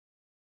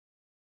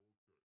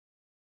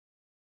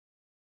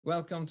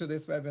Welcome to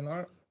this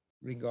webinar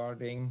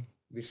regarding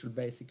Visual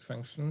Basic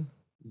Function,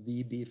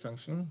 VB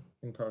function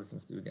in Powersim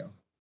Studio.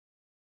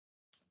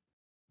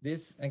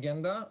 This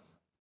agenda,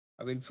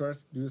 I will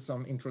first do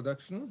some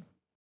introduction,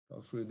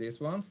 go through these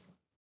ones,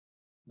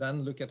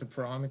 then look at the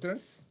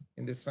parameters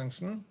in this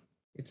function.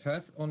 It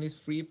has only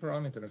 3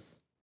 parameters,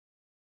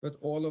 but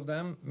all of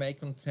them may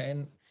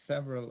contain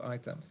several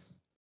items.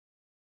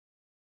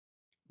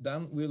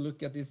 Then we'll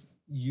look at this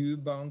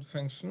U-bound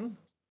function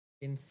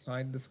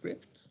inside the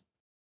script.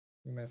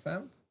 You may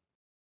send.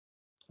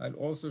 I'll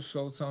also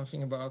show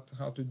something about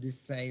how to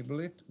disable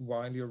it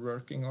while you're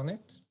working on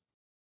it.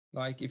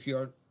 Like if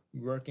you're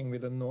working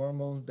with a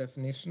normal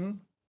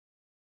definition,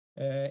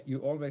 you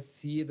always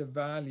see the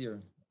value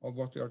of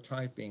what you're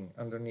typing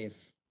underneath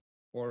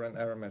or an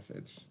error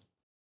message.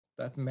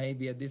 That may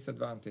be a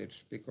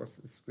disadvantage because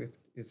the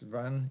script is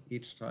run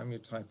each time you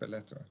type a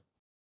letter.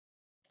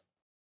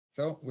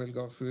 So we'll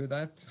go through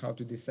that, how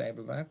to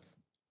disable that.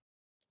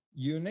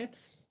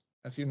 Units.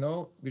 As you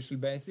know, Visual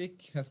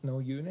Basic has no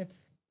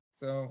units,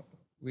 so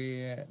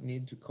we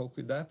need to cope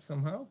with that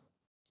somehow.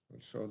 We'll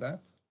show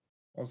that.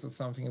 Also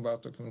something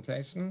about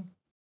documentation.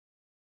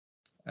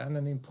 And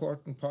an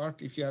important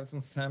part, if you have some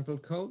sample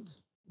code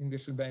in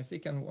Visual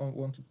Basic and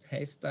want to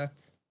paste that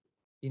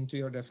into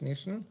your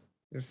definition,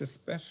 there's a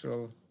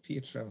special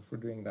feature for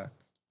doing that.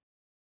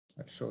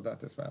 I'll show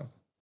that as well.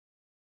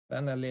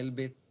 Then a little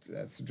bit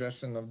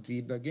suggestion of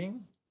debugging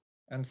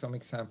and some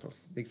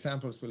examples. The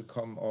examples will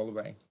come all the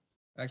way.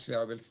 Actually,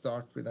 I will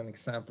start with an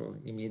example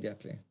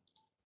immediately.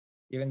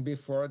 Even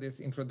before this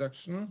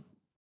introduction,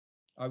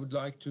 I would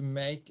like to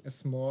make a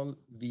small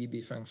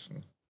VB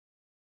function.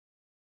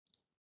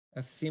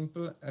 As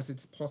simple as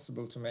it's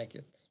possible to make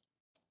it.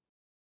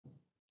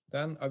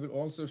 Then I will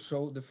also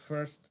show the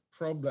first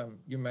problem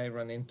you may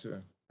run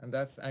into, and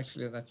that's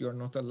actually that you're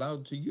not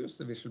allowed to use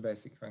the Visual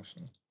Basic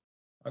function.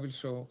 I will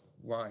show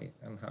why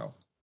and how.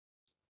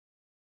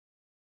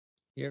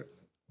 Here,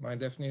 my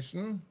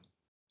definition.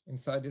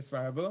 Inside this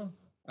variable,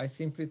 I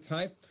simply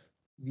type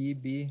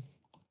VB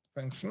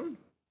function.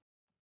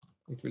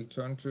 It will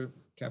turn to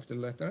capital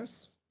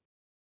letters.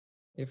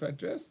 If I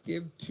just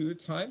give 2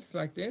 tiles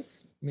like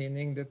this,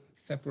 meaning the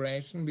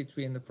separation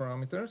between the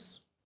parameters,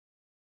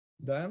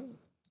 then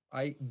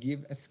I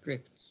give a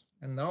script.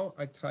 And now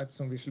I type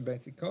some Visual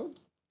Basic code,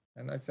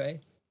 and I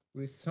say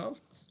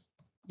result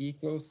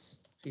equals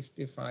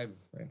 55,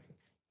 for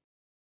instance.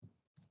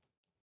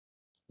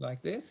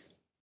 Like this.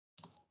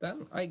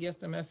 Then I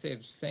get a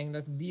message saying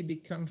that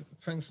VB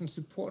function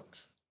support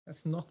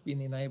has not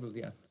been enabled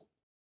yet.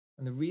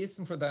 And the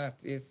reason for that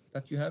is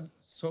that you have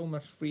so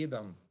much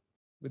freedom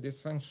with this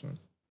function.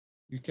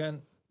 You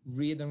can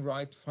read and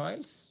write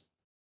files.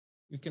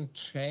 You can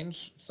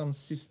change some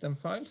system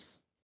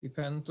files,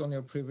 dependent on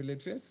your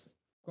privileges,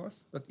 of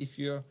course. But if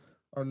you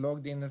are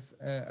logged in as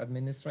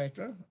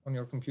administrator on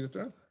your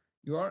computer,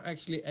 you are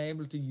actually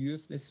able to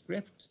use this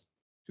script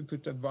to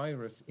put a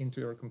virus into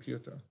your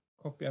computer.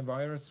 Copy a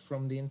virus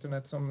from the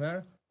internet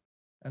somewhere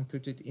and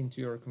put it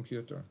into your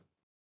computer.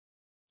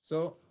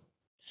 So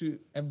to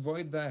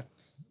avoid that,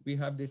 we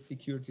have this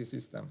security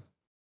system.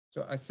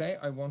 So I say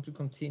I want to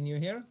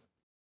continue here,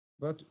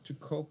 but to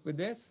cope with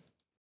this,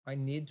 I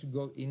need to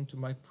go into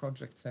my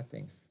project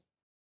settings.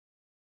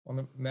 On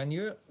the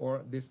menu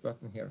or this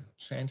button here,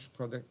 change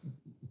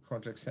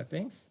project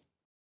settings.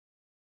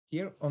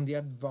 Here on the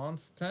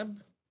advanced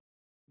tab,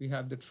 we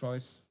have the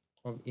choice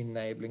of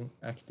enabling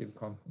active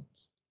content,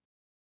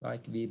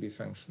 like VB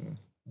function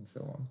and so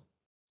on.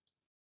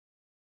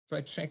 If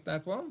I check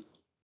that one,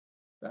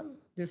 then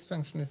this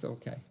function is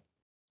okay.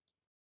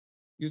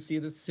 You see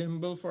the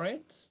symbol for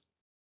it?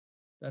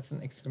 That's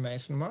an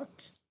exclamation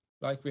mark,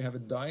 like we have a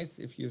dice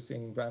if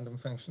using random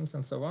functions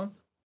and so on.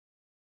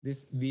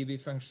 This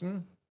VB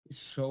function is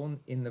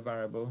shown in the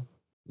variable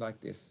like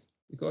this,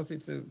 because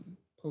it's a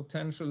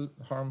potential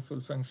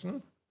harmful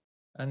function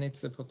and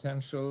it's a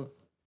potential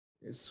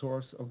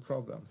source of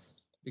problems,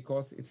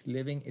 because it's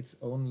living its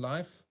own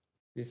life,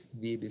 this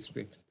VB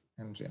script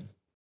engine.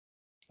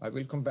 I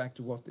will come back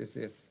to what this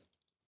is.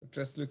 But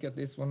just look at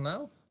this one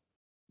now.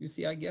 You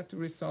see I get the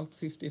result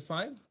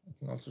 55. I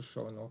can also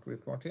show a note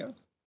report here.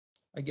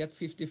 I get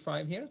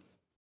 55 here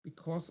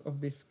because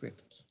of this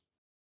script.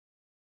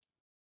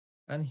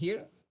 And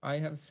here I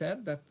have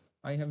said that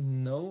I have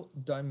no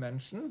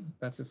dimension.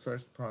 That's the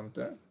first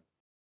parameter.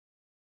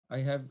 I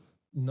have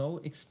no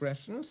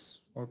expressions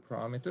or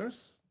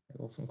parameters.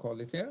 I often call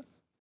it here.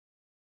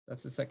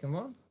 That's the second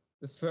one.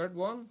 The third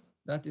one,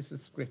 that is a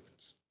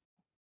script.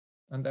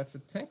 And that's a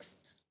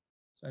text.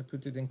 So I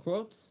put it in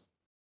quotes.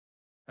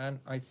 And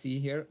I see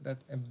here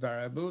that a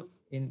variable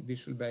in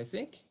Visual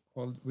Basic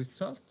called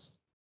result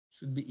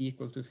should be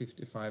equal to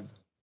 55.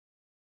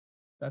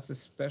 That's a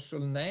special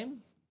name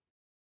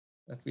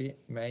that we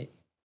may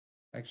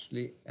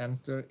actually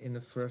enter in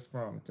the first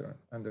parameter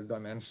under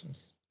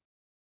dimensions.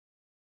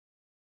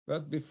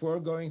 But before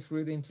going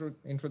through the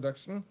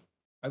introduction,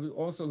 I would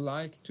also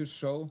like to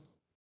show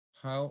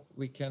how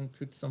we can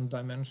put some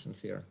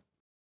dimensions here.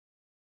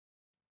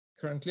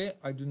 Currently,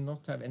 I do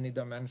not have any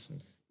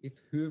dimensions. If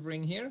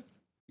hovering here,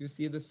 you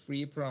see the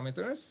three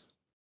parameters.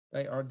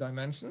 They are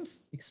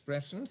dimensions,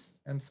 expressions,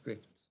 and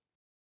script.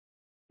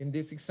 In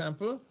this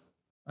example,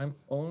 I'm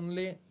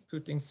only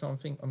putting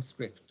something on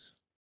script.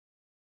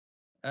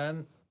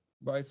 And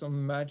by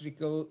some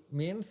magical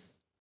means,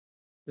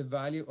 the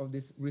value of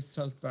this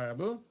result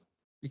variable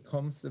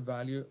becomes the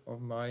value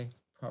of my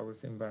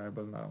Powersim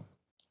variable now.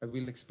 I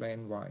will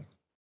explain why.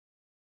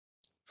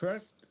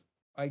 First,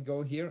 I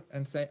go here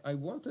and say I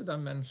want a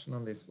dimension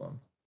on this one.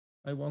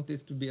 I want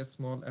this to be a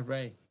small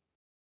array,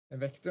 a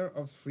vector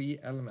of 3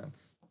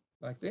 elements,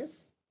 like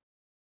this,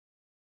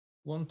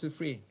 1 to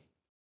 3.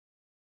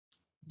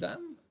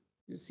 Then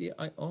you see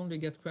I only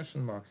get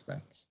question marks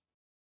back.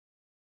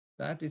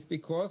 That is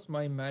because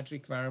my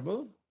magic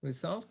variable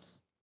result,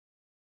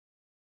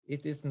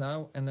 it is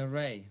now an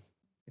array.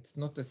 It's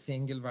not a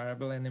single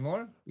variable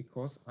anymore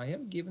because I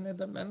have given a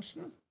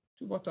dimension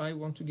to what I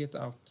want to get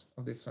out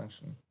of this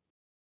function.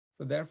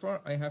 So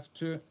therefore I have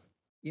to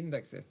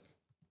index it.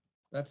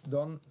 That's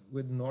done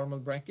with normal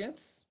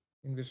brackets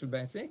in Visual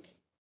Basic,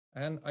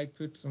 and I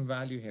put some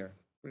value here.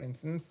 For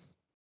instance,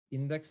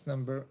 index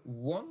number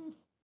 1.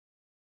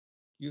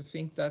 You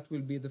think that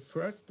will be the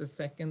first, the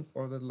second,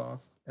 or the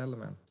last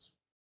element?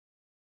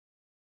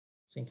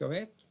 Think of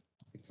it.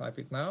 We type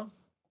it now.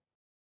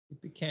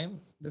 It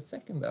became the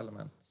second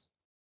element.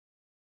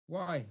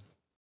 Why?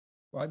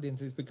 Why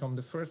didn't it become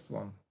the first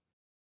one?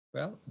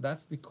 Well,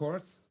 that's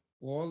because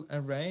all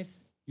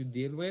arrays you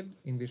deal with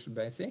in Visual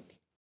Basic,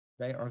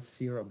 they are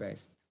 0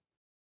 based.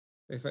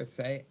 So if I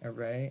say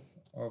array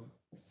of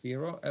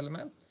 0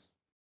 elements,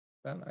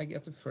 then I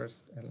get the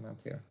first element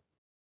here.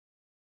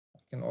 I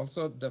can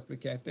also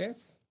duplicate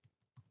this.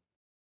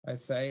 I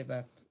say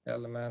that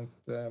element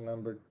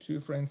number 2,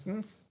 for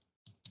instance,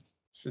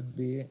 should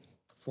be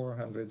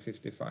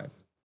 455,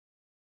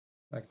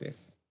 like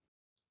this.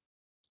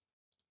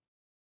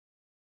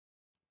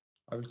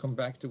 I will come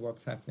back to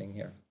what's happening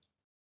here.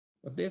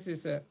 But this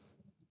is a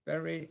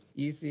very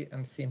easy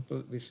and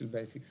simple Visual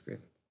Basic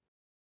script.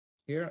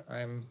 Here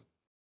I'm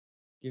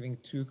giving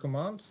 2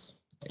 commands.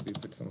 Maybe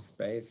put some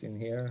space in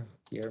here,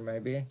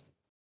 maybe.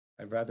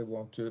 I rather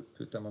want to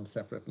put them on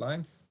separate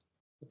lines,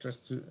 but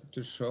just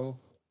to show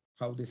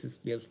how this is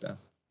built up.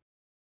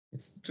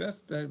 It's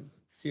just a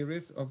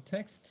series of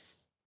texts,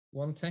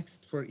 1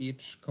 text for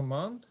each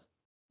command.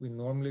 We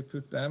normally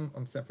put them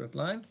on separate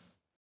lines.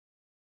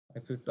 I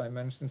put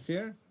dimensions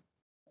here,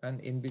 and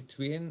in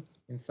between,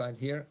 inside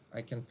here,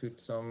 I can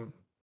put some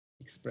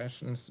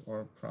expressions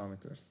or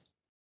parameters.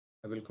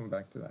 I will come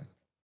back to that.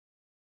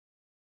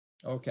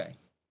 Okay.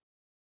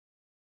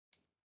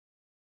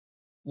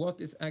 What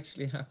is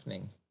actually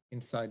happening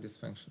inside this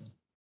function?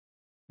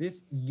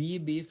 This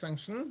VB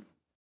function,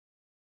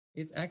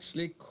 it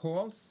actually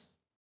calls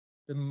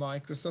the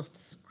Microsoft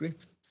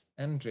script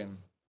engine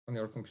on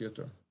your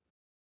computer.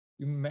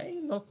 You may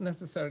not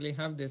necessarily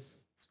have this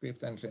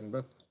script engine,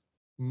 but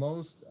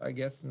most, I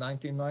guess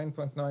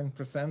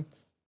 99.9%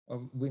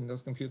 of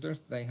Windows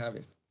computers, they have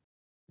it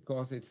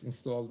because it's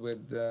installed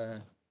with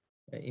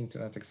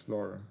Internet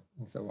Explorer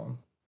and so on.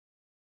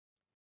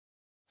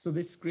 So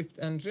this script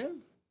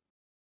engine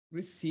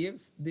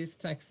receives these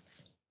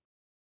texts,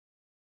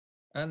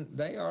 and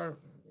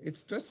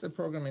it's just a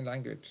programming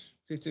language.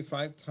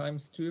 55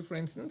 times 2, for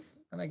instance,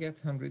 and I get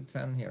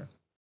 110 here.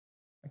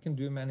 I can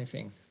do many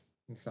things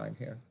inside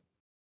here.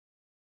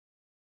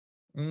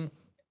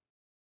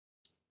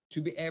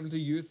 To be able to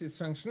use this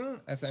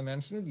function, as I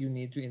mentioned, you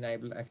need to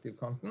enable active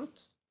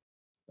content.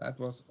 That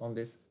was on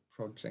this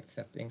project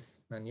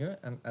settings menu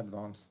and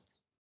advanced.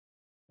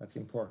 That's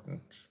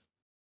important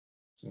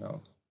to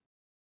know.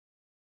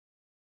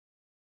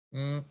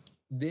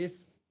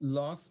 This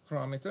last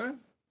parameter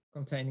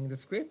containing the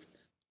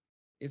script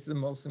is the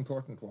most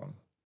important one.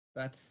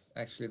 That's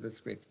actually the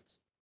script.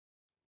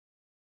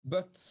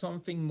 But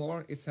something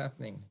more is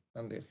happening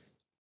than this.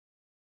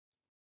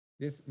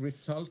 This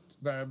result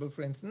variable,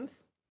 for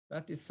instance,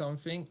 that is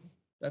something,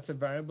 that's a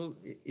variable,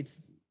 it's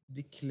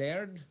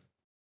declared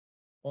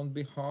on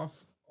behalf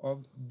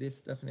of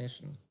this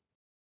definition.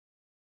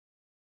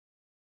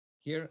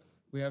 Here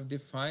we have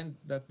defined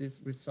that this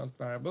result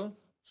variable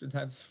should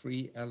have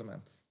 3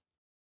 elements.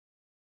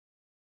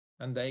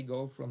 And they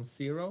go from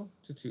 0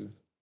 to 2.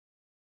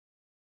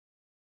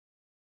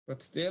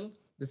 But still,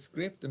 the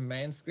script, the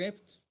main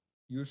script,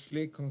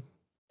 usually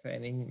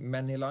containing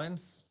many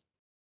lines,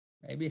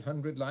 maybe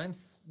 100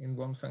 lines in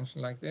one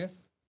function like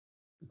this,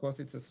 because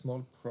it's a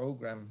small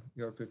program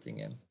you're putting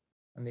in.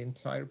 And the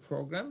entire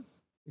program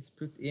is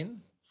put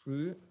in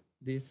through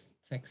these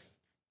text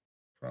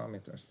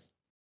parameters.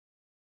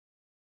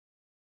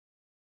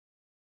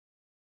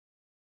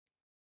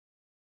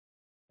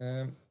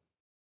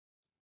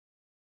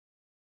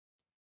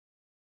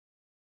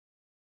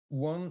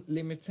 One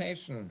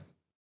limitation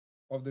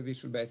of the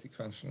Visual Basic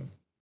function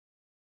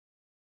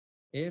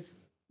is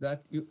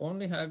that you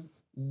only have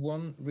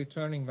one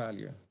returning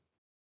value.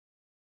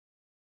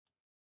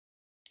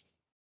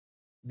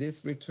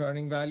 This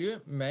returning value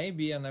may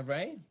be an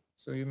array,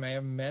 so you may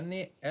have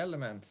many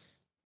elements,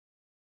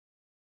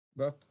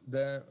 but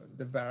the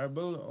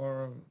variable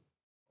or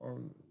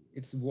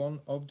it's one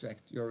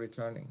object you're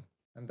returning,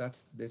 and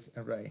that's this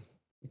array.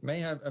 It may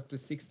have up to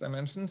 6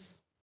 dimensions,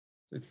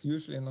 so it's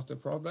usually not a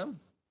problem,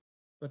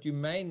 but you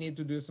may need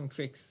to do some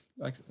tricks.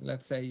 Like,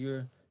 let's say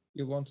you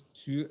want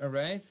 2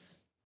 arrays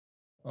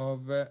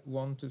of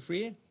 1 to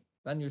 3,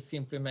 then you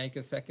simply make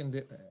a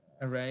second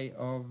array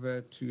of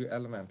 2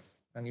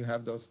 elements, and you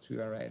have those 2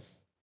 arrays.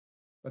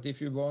 But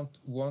if you want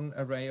 1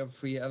 array of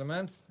 3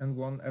 elements and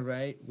 1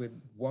 array with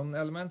 1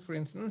 element, for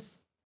instance,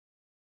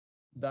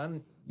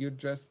 then you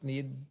just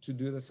need to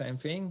do the same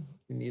thing.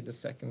 You need a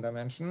second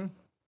dimension,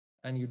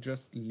 and you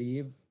just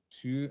leave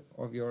 2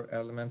 of your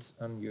elements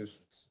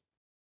unused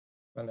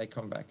when they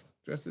come back.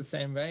 Just the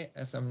same way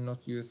as I'm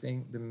not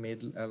using the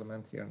middle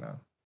element here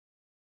now.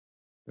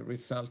 The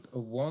result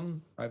of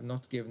 1, I've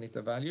not given it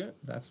a value.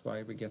 That's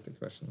why we get the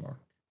question mark.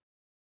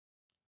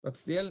 But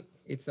still,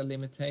 it's a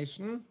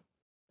limitation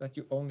that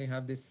you only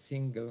have this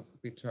single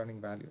returning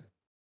value.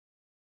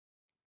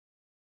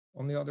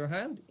 On the other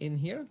hand, in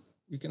here,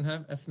 you can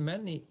have as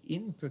many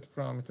input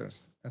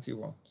parameters as you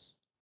want.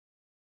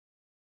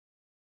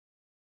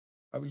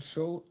 I will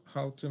show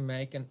how to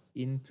make an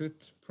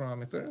input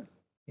parameter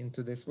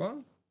into this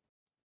one.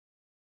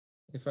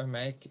 If I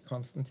make a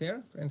constant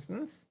here, for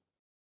instance,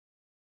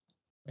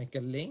 make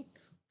a link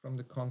from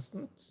the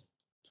constant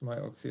to my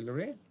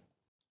auxiliary.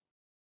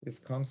 This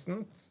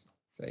constant,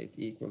 say it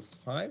equals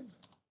 5.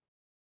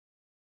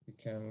 We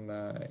can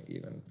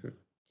even put,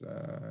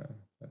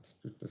 let's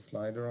put the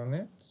slider on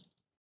it.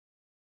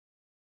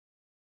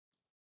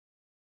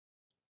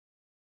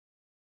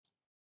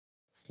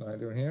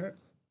 Slider here.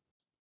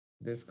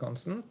 This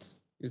constant,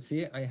 you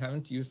see I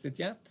haven't used it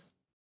yet.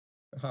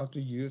 How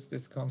to use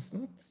this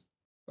constant?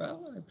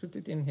 Well, I put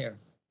it in here.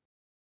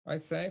 I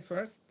say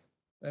first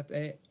that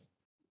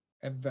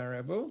a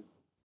variable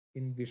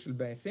in Visual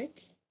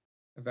Basic,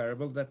 a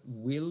variable that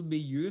will be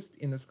used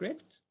in a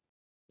script.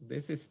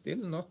 This is still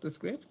not the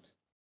script.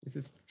 This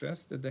is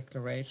just a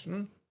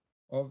declaration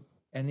of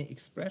any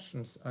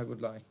expressions I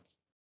would like.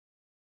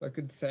 So I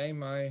could say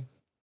my,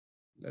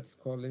 let's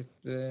call it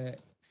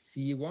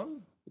C1,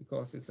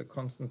 because it's a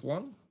constant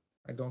 1.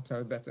 I don't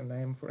have a better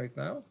name for it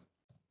now.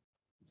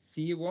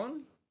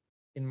 C1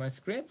 in my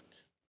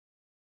script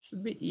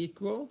should be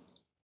equal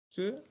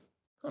to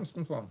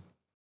constant 1.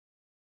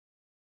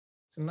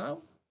 So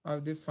now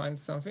I've defined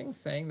something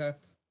saying that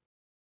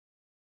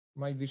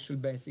my Visual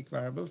Basic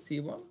variable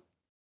C1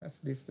 has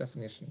this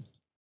definition.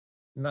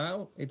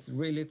 Now it's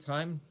really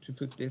time to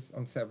put this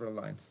on several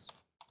lines.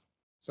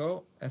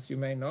 So as you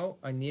may know,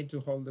 I need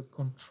to hold the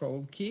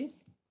control key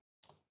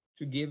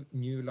to give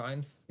new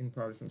lines in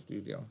Powersim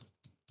Studio.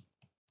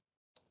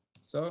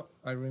 So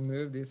I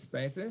remove these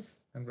spaces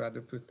and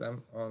rather put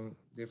them on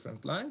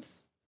different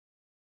lines.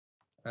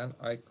 And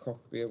I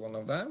copy one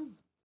of them.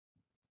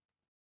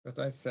 But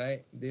I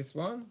say this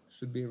one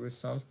should be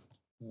result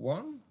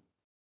 1.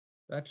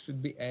 That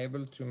should be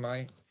able to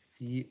my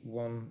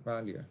C1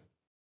 value.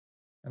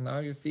 And now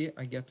you see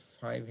I get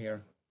 5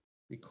 here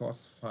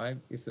because 5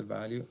 is a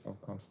value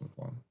of constant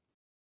 1.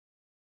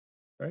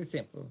 Very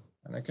simple.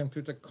 And I can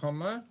put a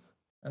comma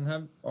and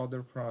have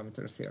other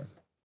parameters here.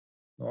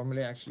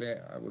 Normally, actually,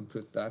 I would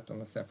put that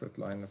on a separate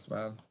line as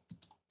well,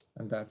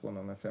 and that one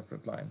on a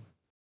separate line.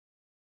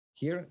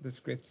 Here, the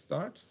script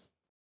starts.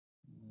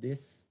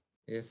 This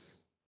is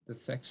the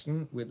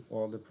section with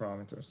all the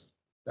parameters.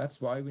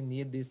 That's why we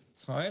need these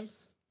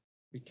tiles.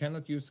 We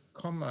cannot use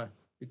comma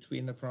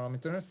between the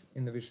parameters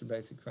in the Visual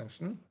Basic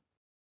function,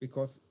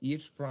 because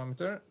each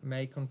parameter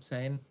may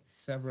contain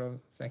several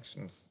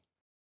sections.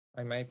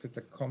 I may put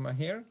a comma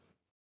here,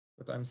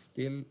 but I'm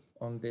still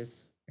on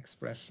this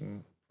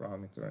expression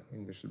parameter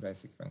in Visual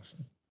Basic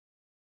function.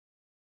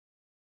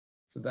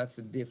 So that's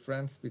the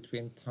difference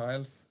between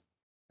tiles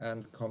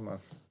and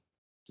commas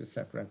to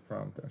separate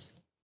parameters.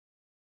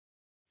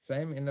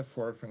 Same in the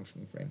for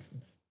function, for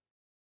instance.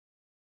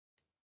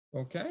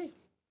 Okay.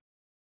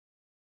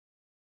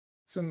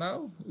 So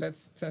now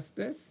let's test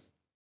this.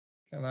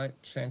 Can I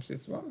change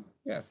this one?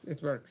 Yes,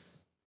 it works.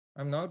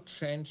 I'm now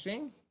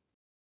changing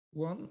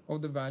one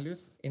of the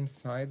values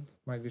inside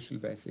my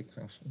Visual Basic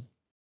function.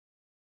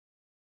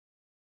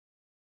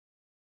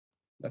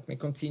 Let me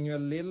continue a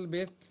little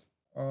bit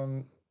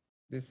on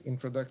this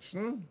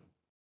introduction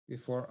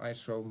before I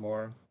show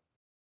more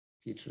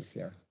features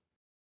here.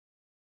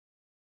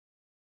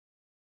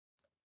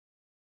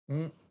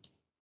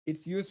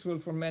 It's useful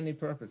for many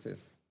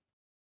purposes,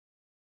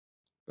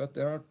 but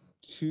there are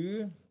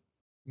 2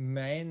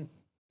 main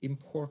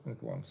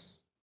important ones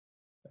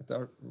that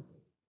are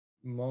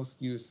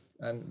most used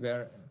and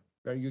where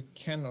you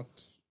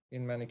cannot,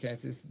 in many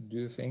cases,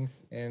 do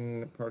things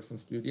in Powersim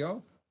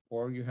Studio,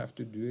 or you have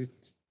to do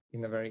it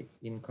in a very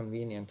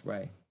inconvenient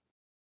way.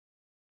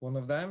 One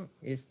of them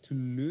is to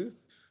loop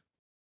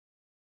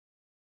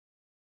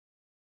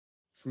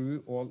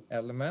through all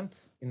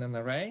elements in an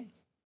array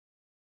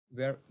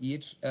where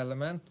each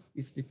element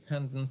is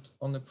dependent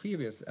on the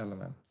previous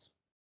element.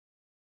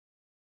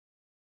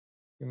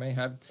 You may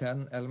have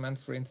 10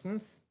 elements, for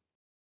instance,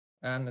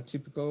 and a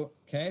typical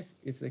case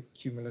is a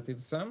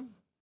cumulative sum.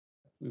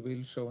 We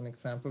will show an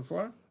example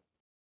for.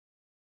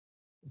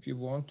 if you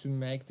want to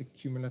make the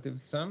cumulative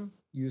sum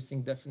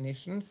using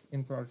definitions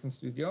in Powersim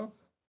Studio,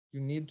 you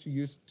need to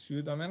use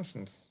 2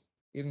 dimensions,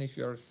 even if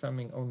you're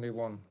summing only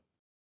 1.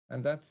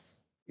 And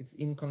it's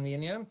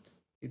inconvenient,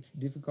 it's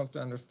difficult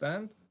to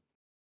understand,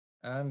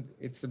 and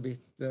it's a bit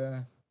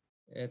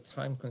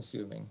time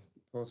consuming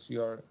because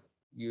you're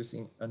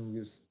using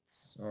unused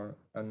or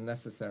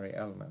unnecessary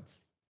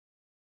elements.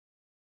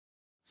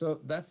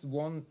 So that's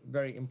one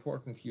very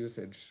important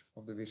usage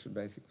of the Visual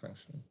Basic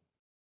function,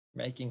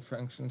 making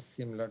functions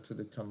similar to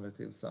the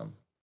cumulative sum.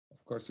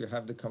 Of course, you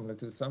have the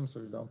cumulative sum, so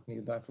you don't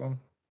need that one,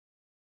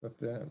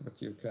 but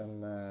you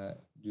can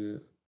do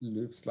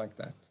loops like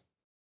that.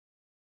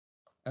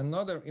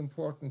 Another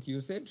important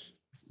usage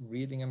is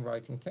reading and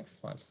writing text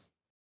files.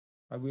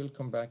 I will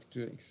come back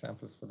to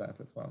examples for that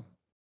as well.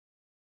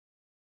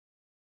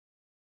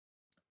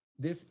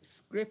 This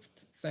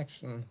script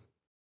section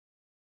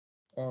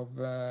of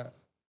the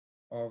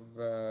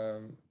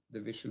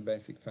Visual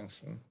Basic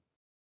function,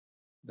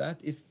 that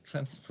is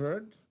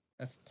transferred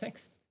as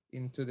text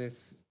into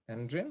this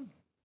engine,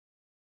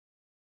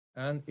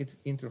 and it's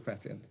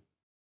interpreted.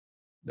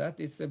 That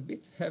is a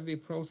bit heavy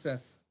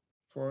process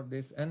for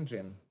this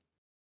engine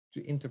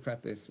to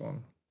interpret this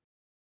one.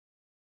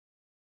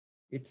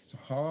 It's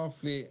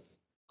halfly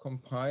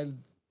compiled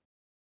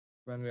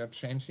when we are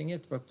changing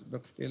it,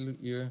 but still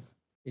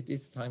it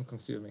is time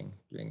consuming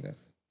doing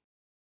this.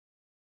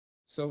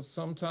 So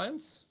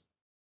sometimes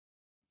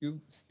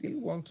you still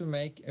want to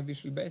make a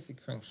Visual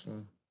Basic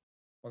function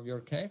of your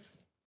case,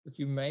 but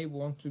you may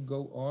want to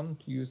go on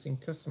to using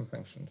custom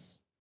functions.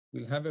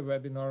 We'll have a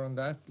webinar on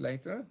that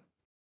later,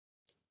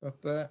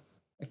 but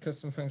a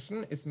custom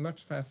function is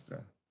much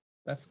faster.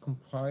 That's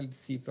compiled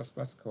C++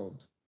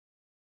 code.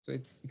 So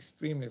it's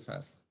extremely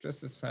fast,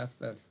 just as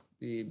fast as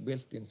the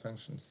built-in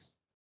functions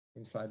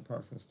inside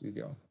Powersim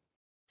Studio.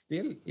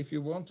 Still, if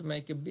you want to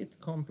make a bit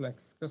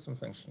complex custom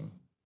function,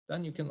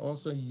 then you can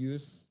also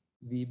use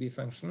VB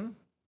function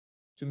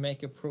to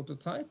make a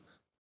prototype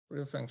for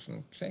your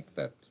function. Check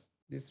that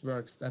this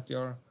works, that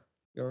your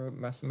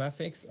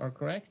mathematics are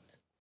correct.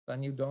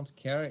 Then you don't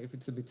care if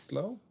it's a bit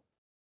slow.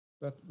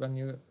 But when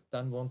you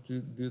then want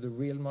to do the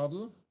real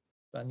model,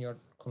 then you're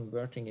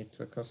converting it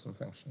to a custom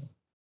function.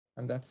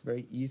 And that's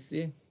very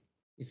easy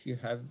if you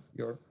have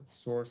your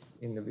source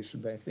in the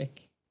Visual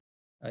Basic,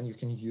 and you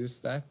can use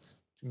that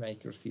to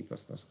make your C++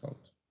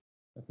 code.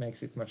 That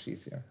makes it much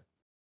easier.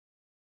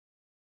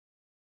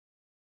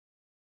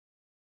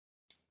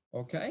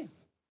 Okay,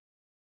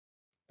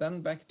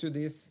 then back to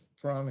these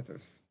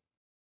parameters.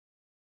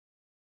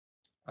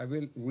 I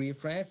will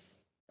rephrase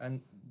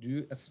and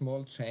do a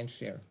small change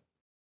here.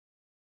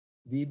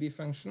 VB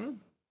function,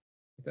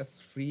 it has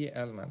 3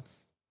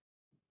 elements,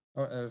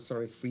 or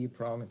sorry, 3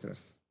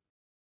 parameters.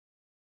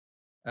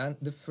 And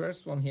the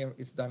first one here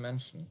is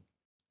dimension.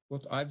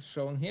 What I've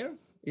shown here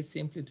is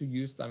simply to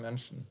use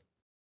dimension.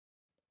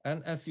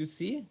 And as you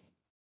see,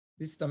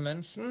 this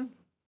dimension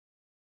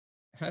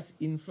has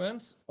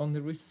influence on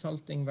the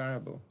resulting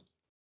variable,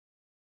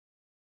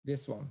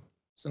 this one.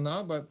 So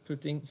now by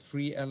putting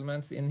 3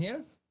 elements in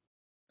here,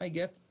 I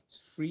get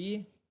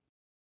 3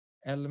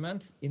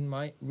 elements in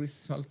my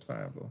result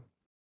variable.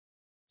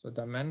 So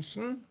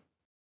dimension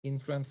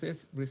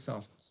influences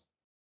result.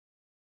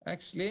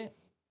 Actually,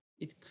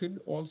 it could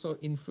also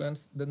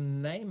influence the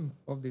name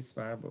of this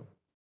variable.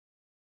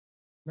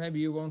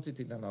 Maybe you want it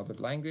in another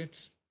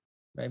language.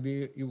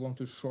 Maybe you want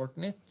to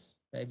shorten it.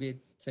 Maybe it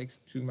takes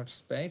too much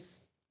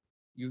space.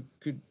 You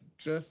could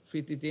just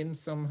fit it in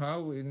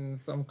somehow in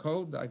some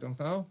code, I don't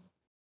know.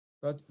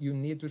 But you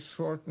need to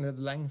shorten the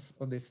length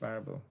of this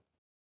variable.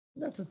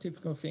 That's a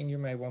typical thing you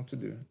may want to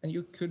do. And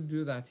you could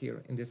do that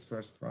here in this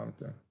first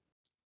parameter.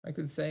 I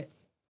could say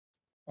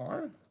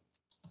R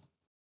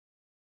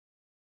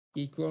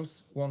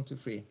equals 1 to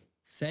 3.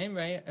 Same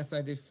way as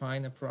I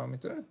define a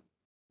parameter.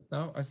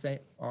 Now I say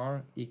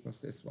R equals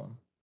this one.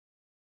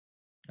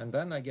 And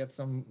then I get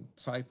some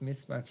type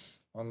mismatch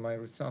on my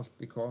result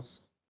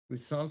because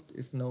result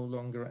is no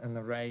longer an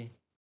array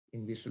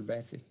in Visual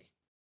Basic.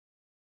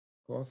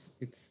 Because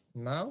it's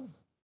now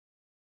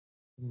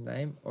the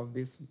name of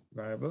this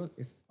variable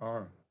is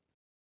R.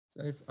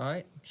 So if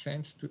I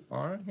change to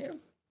R here,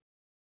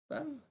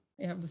 then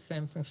I have the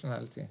same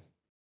functionality.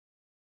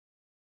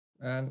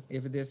 And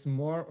if it is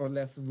more or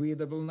less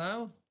readable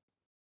now,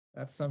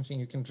 that's something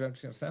you can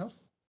judge yourself.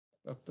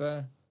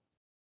 But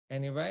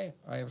anyway,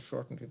 I have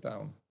shortened it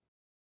down.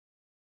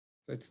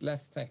 So it's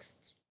less text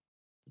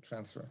to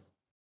transfer.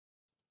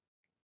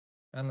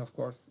 And of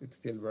course, it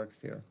still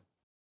works here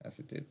as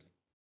it did.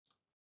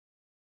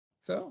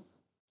 So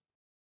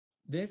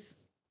this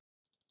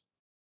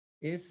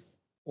is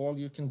all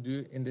you can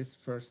do in this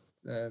first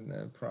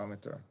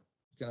parameter.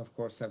 You can, of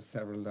course, have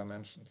several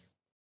dimensions.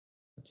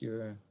 But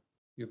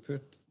you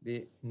put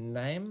the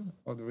name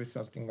of the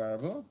resulting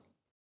variable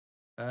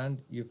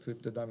and you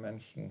put the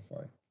dimension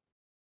for it.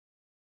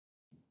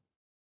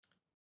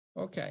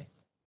 Okay.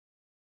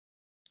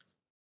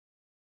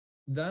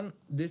 Then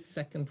this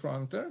second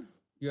parameter,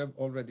 you have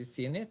already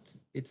seen it.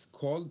 It's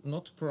called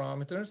not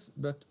parameters,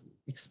 but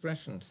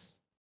expressions.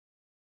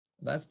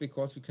 That's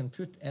because you can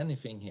put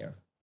anything here.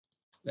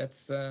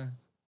 Let's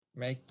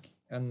make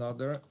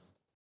another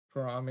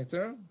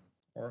parameter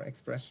or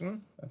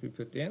expression that we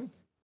put in.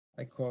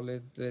 I call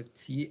it the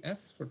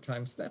TS for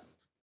time step.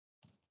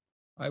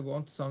 I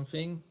want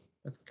something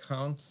that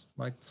counts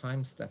my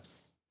time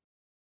steps.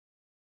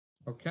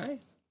 Okay?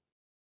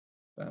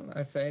 Then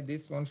I say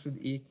this one should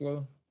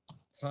equal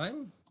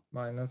time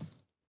minus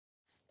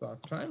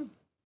start time.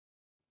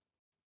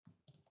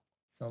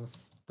 Some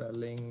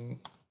spelling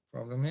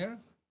problem here.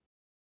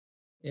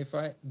 If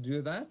I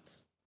do that,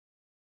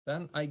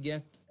 then I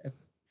get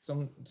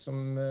some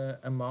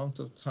amount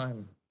of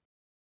time,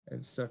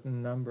 a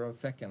certain number of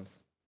seconds.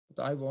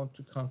 But I want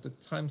to count the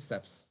time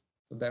steps.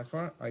 So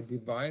therefore, I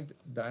divide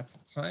that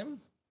time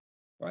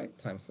by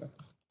time step.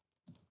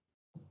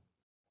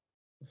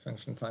 The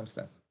function time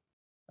step.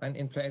 And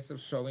in place of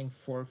showing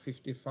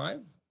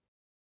 455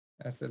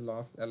 as the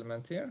last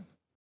element here,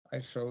 I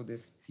show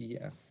this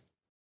TS.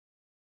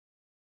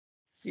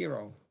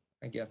 0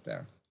 I get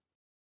there.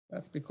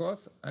 That's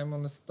because I'm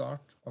on the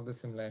start of the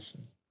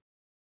simulation.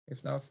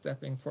 If now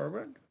stepping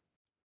forward,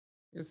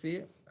 you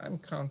see I'm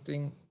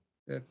counting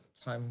the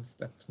time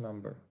step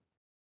number.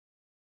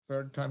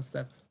 Third time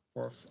step,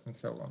 fourth, and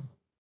so on,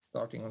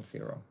 starting on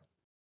 0.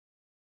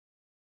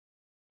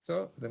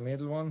 So the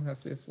middle one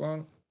has this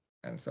one,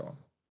 and so on.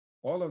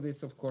 All of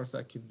this, of course,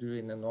 I could do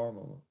in a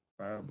normal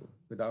variable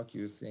without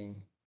using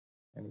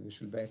any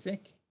Visual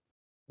Basic,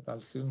 but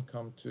I'll soon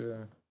come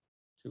to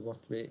what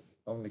we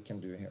only can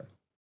do here.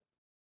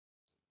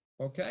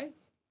 Okay.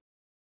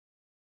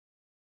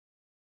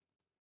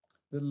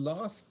 The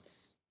last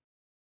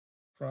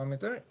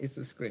parameter is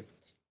a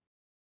script.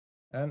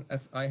 And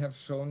as I have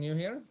shown you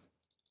here,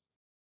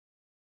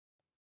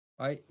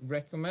 I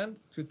recommend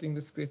putting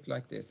the script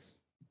like this.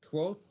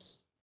 Quote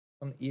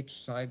on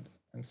each side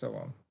and so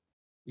on.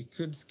 You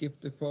could skip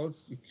the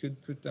quotes, you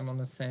could put them on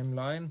the same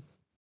line.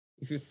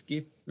 If you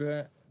skip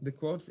the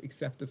quotes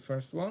except the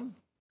first one,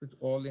 put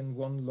all in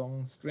one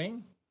long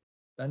string,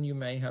 then you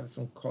may have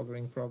some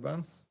coloring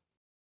problems.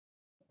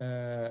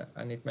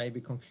 And it may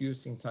be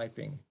confusing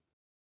typing.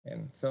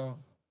 And so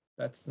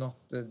that's not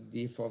the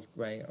default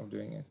way of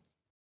doing it.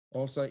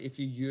 Also, if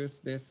you use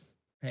this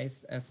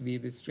paste as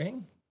VB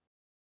string,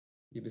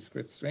 VB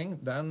script string,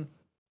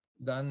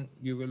 then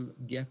you will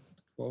get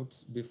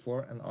quotes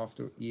before and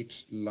after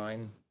each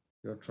line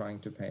you're trying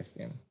to paste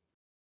in.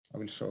 I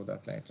will show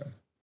that later.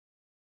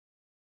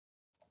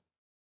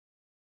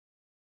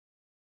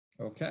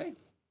 Okay.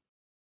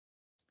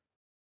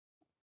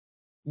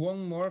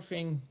 One more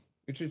thing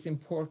which is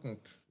important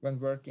when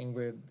working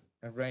with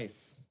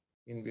arrays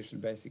in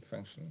Visual Basic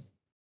function.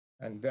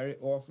 And very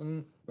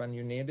often when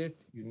you need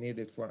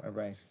it for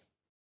arrays.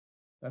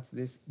 That's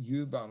this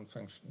ubound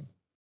function.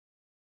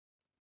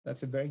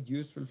 That's a very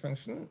useful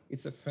function.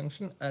 It's a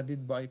function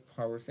added by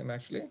Powersim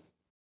actually.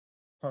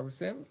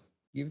 Powersim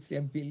gives the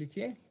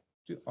ability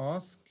to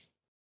ask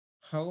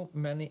how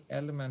many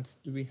elements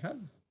do we have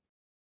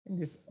in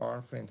this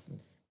R, for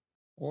instance,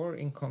 or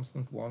in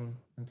constant 1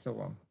 and so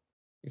on.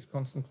 If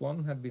constant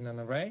 1 had been an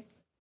array,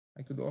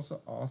 I could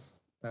also ask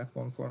that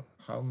one for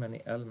how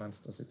many elements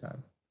does it have.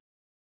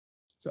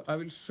 So I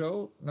will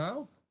show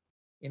now,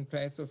 in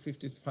place of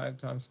 55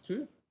 times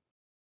 2,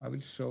 I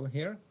will show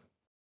here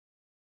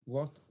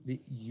what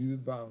the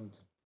ubound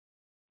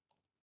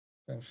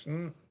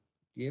function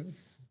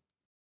gives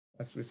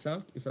as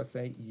result if I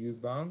say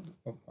ubound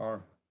of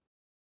R.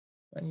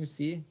 Then you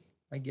see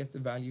I get the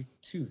value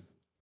 2.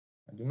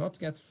 I do not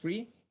get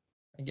 3,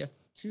 I get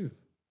 2.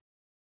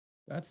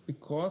 That's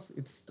because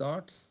it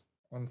starts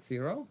on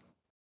 0,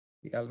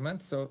 the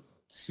element. So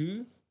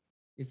 2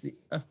 is the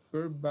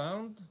upper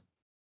bound.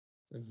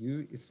 So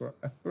U is for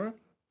upper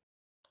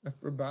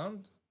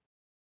bound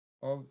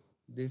of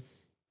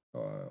this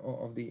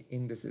of the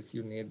indices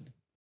you need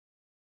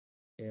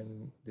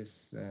in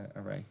this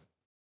array.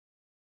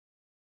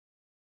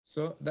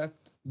 So that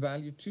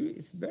value 2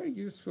 is very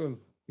useful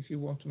if you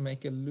want to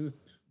make a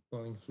loop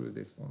going through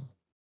this one.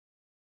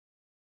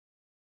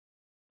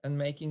 And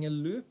making a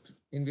loop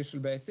in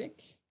Visual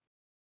Basic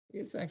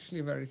is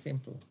actually very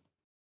simple.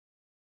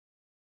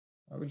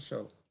 I will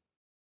show.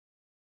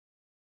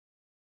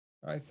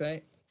 I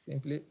say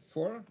simply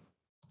for,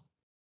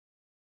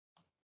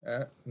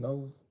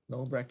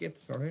 no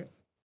brackets, sorry,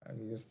 I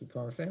will use the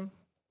Powersim.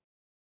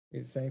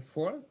 We say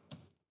for,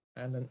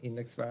 and an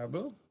index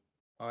variable,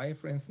 I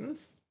for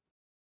instance,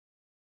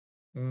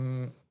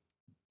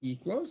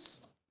 equals,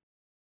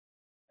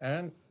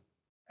 and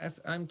as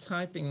I'm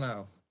typing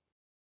now,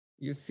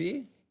 you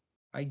see,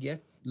 I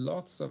get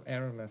lots of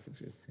error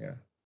messages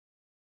here.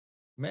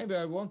 Maybe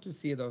I want to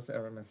see those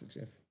error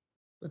messages,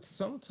 but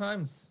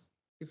sometimes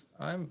if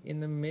I'm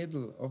in the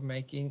middle of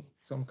making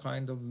some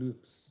kind of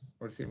loops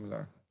or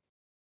similar,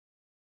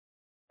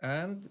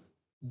 and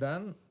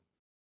then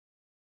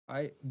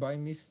I, by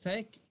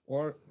mistake,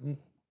 or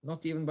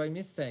not even by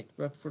mistake,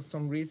 but for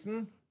some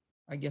reason,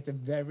 I get a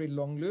very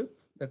long loop,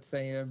 let's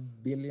say 1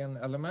 billion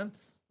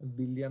elements, 1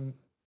 billion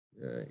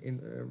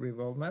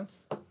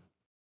revolvements,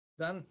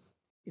 then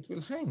it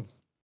will hang.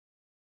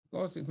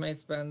 Because it may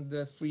spend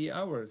 3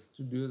 hours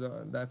to do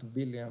that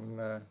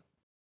billion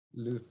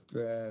loop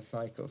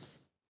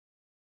cycles.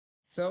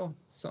 So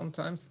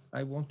sometimes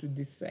I want to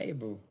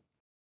disable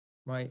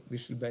my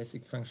Visual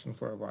Basic function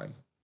for a while.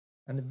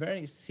 And a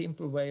very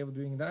simple way of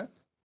doing that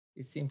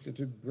is simply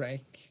to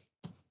break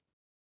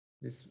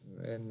this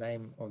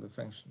name of the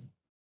function.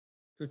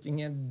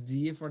 Putting a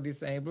D for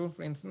disable,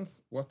 for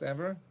instance,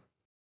 whatever,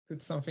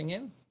 put something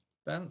in,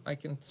 then I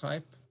can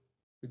type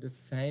with the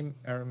same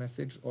error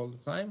message all the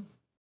time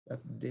that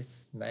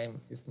this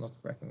name is not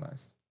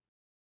recognized.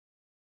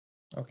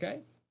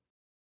 Okay,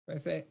 if I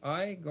say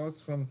I goes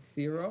from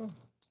 0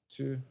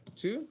 to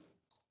 2,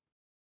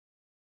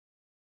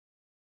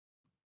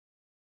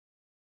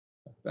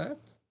 like that,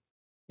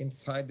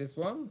 inside this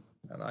one,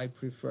 and I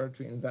prefer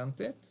to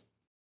indent it,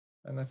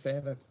 and I say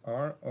that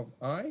R of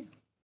I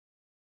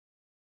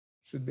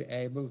should be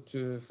able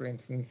to, for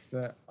instance,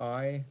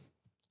 I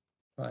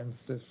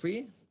times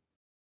 3.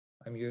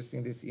 I'm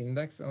using this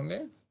index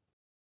only.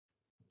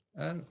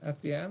 And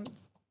at the end,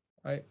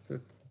 I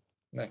put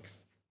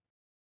next.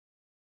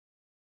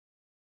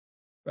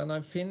 When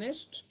I've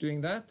finished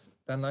doing that,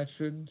 then I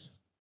should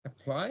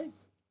apply,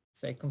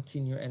 say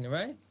continue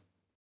anyway,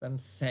 then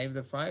save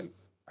the file.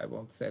 I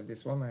won't save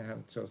this one, I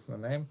haven't chosen a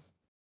name,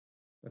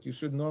 but you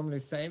should normally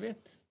save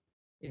it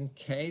in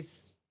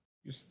case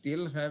you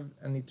still have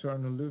an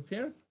eternal loop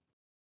here.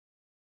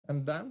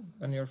 And then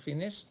when you're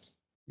finished,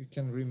 you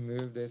can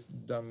remove this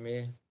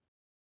dummy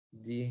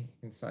D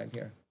inside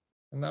here.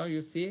 And now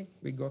you see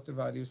we got the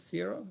values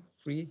 0,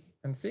 3,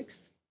 and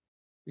 6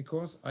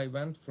 because I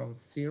went from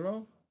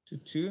 0 to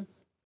 2,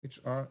 which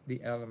are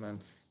the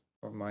elements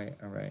of my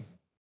array.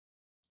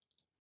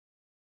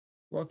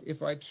 What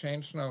if I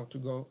change now to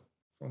go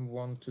from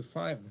 1 to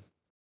 5?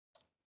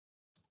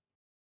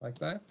 Like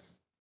that.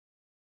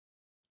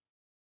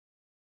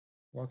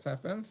 What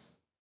happens?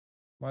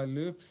 My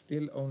loop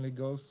still only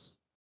goes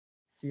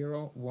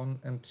 0, 1,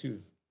 and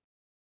 2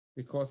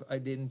 because I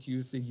didn't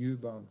use the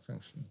ubound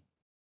function.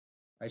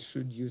 I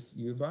should use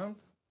ubound.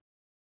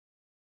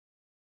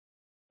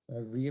 So I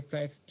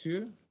replace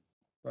 2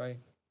 by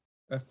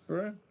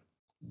upper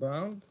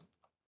bound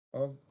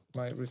of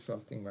my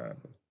resulting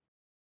variable.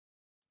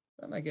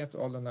 Then I get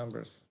all the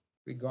numbers,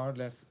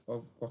 regardless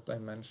of what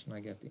dimension I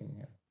get in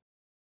here.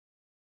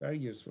 Very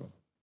useful.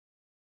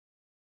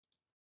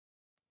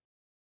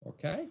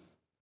 Okay.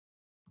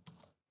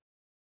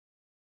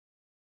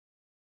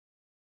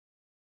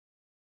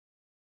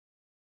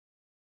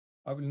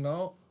 I will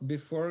now,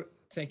 before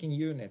taking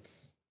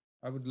units,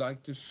 I would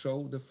like to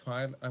show the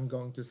file I'm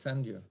going to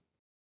send you.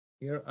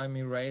 Here I'm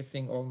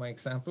erasing all my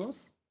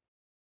examples.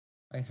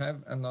 I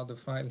have another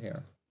file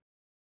here.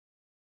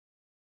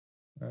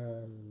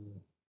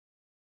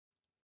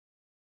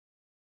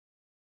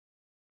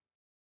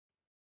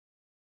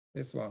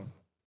 This one,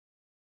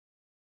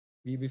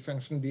 VB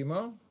function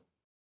demo.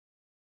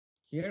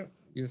 Here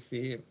you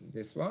see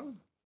this one.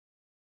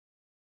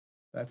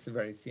 That's a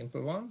very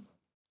simple one.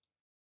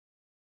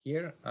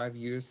 Here I've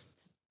used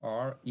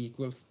R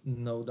equals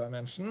no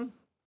dimension.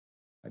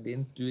 I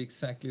didn't do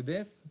exactly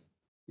this.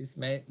 This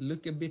may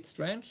look a bit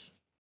strange,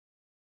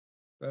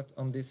 but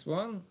on this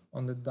one,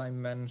 on the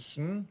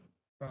dimension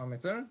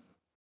parameter,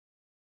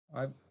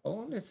 I've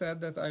only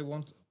said that I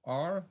want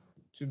R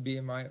to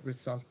be my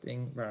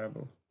resulting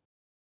variable.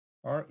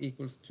 R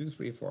equals 2,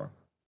 3, 4.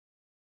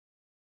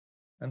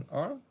 And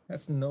R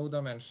has no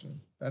dimension.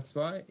 That's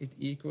why it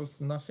equals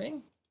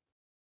nothing,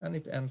 and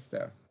it ends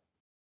there.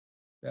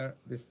 There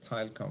this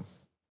tile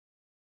comes.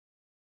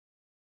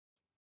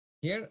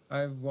 Here I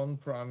have one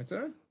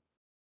parameter.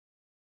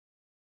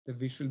 The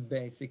Visual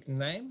Basic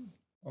name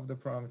of the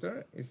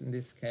parameter is in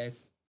this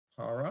case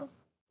para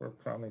for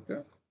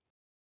parameter.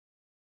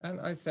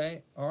 And I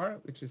say R,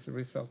 which is the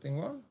resulting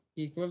one,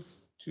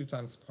 equals 2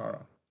 times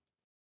para.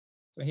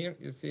 So here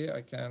you see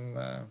I can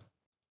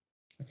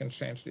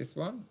change this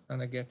one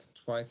and I get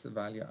twice the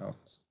value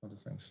out of the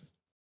function.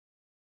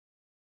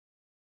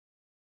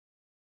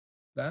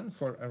 Then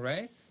for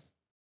arrays,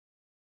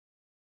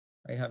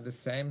 I have the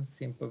same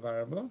simple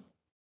variable.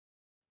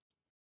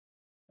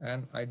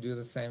 And I do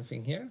the same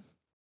thing here.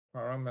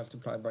 Para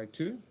multiplied by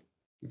 2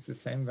 gives the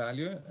same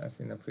value as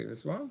in the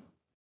previous one.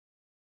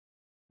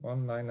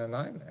 1, 9, and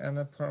 9, and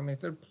a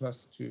parameter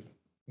plus 2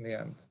 in the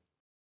end.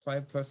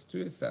 5 plus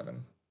 2 is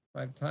 7.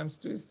 5 times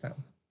 2 is 10.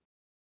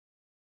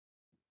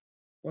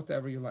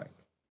 Whatever you like.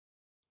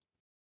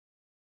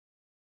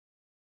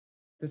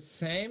 The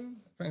same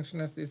function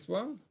as this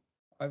one,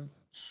 I've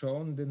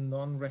shown the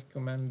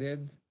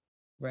non-recommended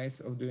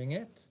ways of doing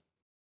it.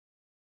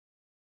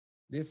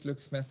 This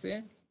looks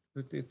messy.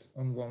 Put it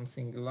on one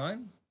single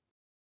line.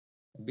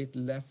 A bit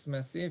less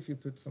messy if you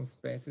put some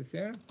spaces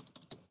here.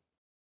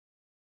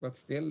 But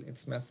still,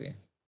 it's messy.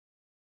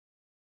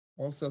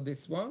 Also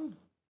this one,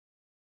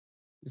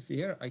 you see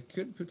here, I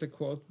could put a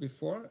quote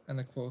before and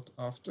a quote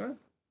after.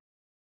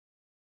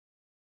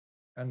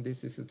 And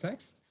this is a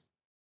text.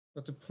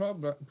 But the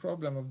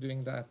problem of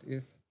doing that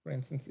is, for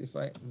instance, if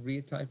I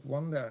retype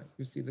 1 there,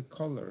 you see the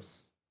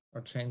colors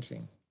are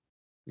changing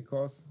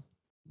because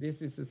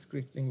This is a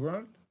scripting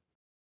world.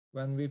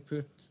 When we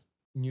put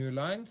new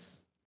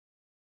lines,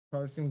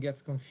 Powersim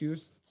gets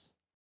confused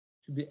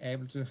to be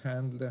able to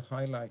handle the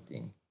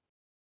highlighting,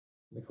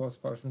 because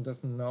Powersim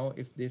doesn't know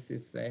if this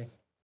is a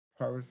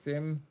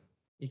Powersim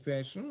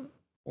equation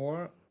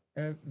or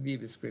a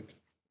VBScript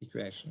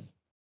equation.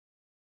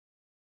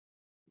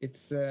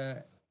 It's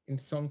in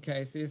some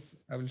cases,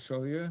 I will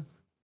show you,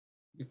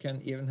 you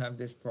can even have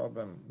this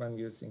problem when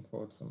using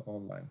quotes on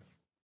all lines,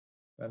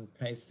 when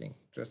pasting,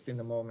 just in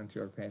the moment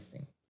you're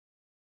pasting.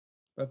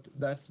 But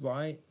that's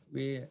why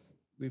we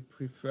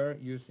prefer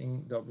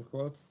using double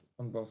quotes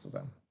on both of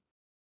them.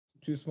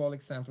 Two small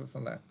examples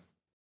on that.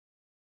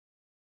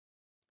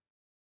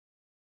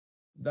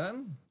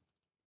 Then,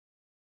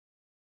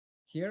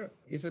 here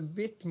is a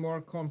bit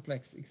more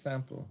complex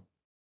example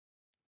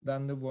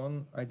than the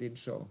one I did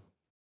show.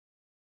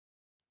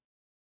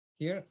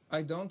 Here,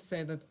 I don't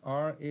say that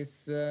R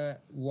is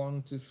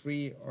 1 to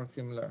 3 or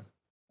similar.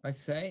 I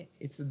say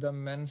it's a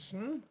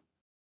dimension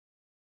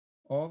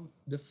of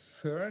the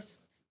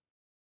first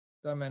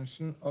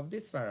dimension of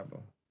this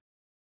variable.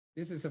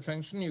 This is a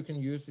function, you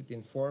can use it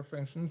in 4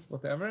 functions,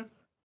 whatever.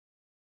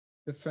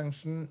 The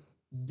function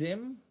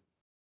dim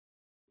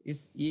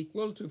is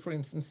equal to, for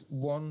instance,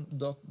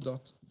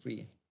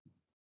 1.3,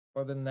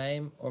 or the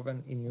name of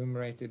an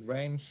enumerated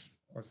range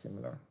or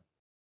similar.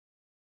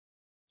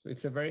 So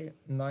it's a very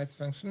nice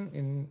function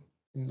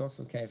in lots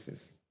of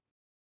cases.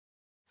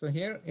 So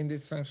here in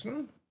this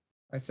function,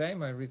 I say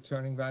my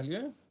returning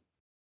value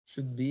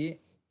should be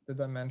the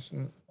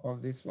dimension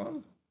of this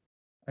one.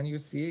 And you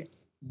see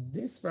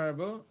this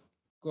variable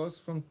goes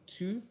from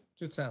 2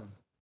 to 10.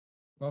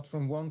 Not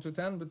from 1 to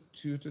 10, but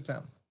 2 to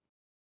 10.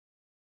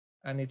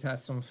 And it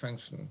has some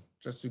function,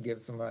 just to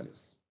give some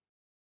values.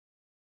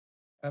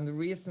 And the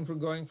reason for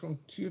going from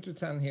 2 to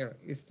 10 here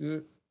is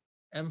to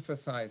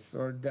emphasize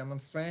or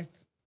demonstrate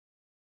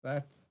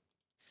that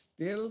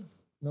still,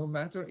 no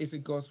matter if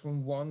it goes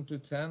from 1 to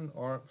 10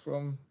 or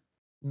from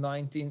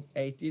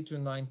 1980 to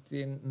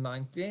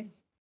 1990,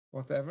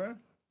 whatever,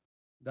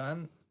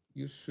 then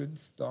you should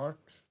start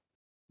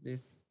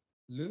this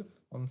loop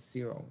on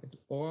 0. It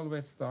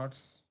always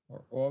starts,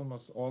 or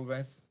almost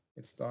always,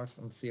 it starts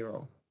on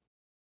 0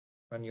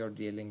 when you're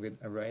dealing with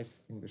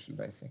arrays in Visual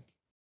Basic.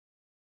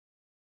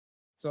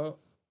 So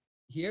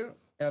here,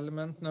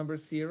 element number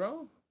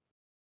 0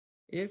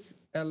 is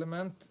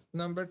element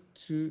number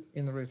 2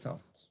 in the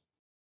result,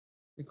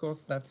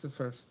 because that's the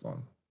first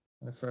one,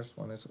 and the first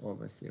one is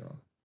always 0.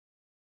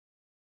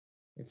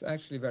 It's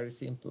actually very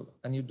simple,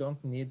 and you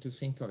don't need to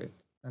think of it.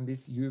 And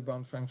this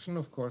ubound function,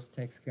 of course,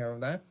 takes care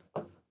of that.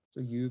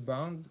 So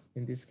ubound,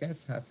 in this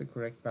case, has a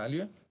correct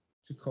value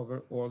to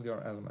cover all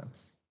your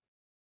elements.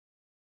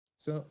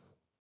 So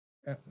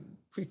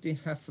pretty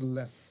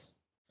hassle-less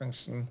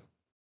function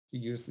to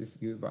use this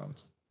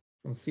ubound.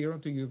 From 0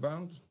 to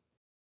ubound,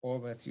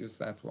 always use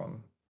that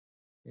one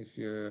if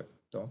you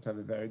don't have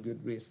a very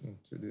good reason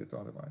to do it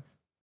otherwise.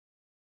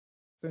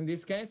 So in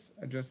this case,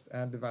 I just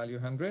add the value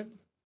 100,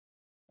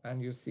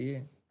 and you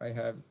see I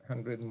have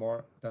 100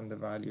 more than the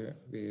value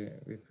we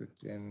put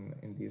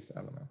in these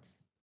elements.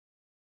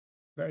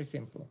 Very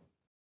simple.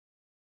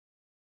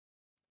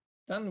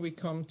 Then we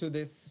come to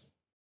this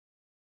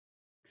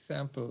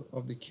example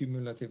of the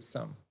cumulative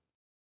sum.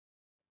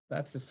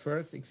 That's the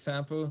first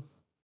example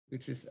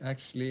which is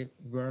actually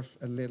worth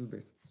a little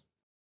bit.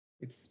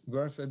 It's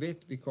worth a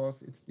bit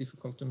because it's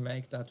difficult to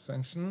make that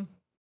function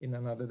in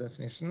another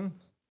definition,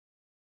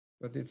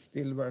 but it's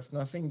still worth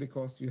nothing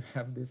because you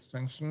have this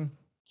function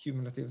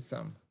cumulative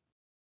sum.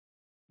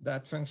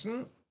 That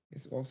function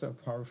is also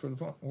a powerful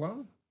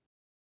one,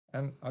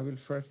 and I will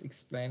first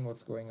explain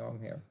what's going on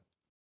here.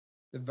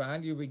 The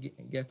value we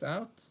get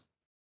out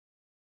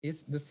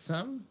is the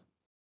sum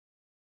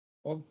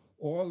of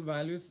all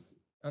values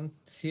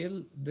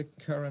until the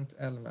current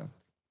element.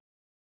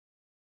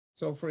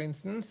 So for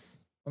instance,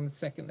 on the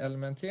second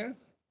element here,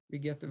 we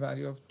get the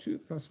value of 2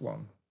 plus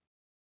 1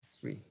 is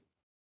 3.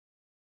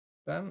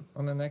 Then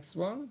on the next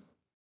one,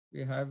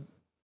 we have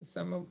the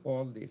sum of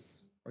all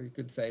these, or you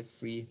could say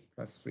 3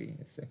 plus 3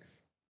 is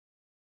 6.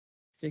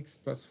 6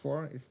 plus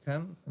 4 is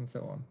 10, and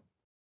so on.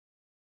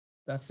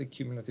 That's the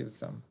cumulative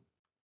sum.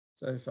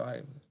 So if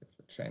I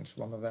change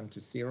one of them to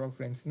 0,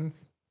 for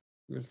instance,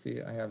 you'll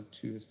see I have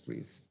 2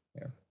 3s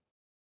here.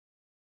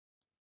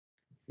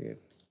 See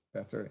it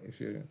better if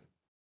you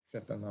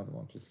set another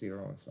one to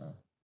 0 as well.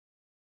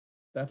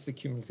 That's the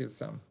cumulative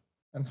sum.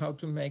 And how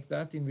to make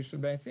that in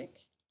Visual Basic?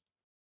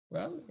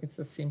 Well, it's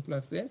as simple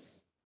as this.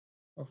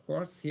 Of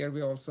course, here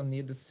we also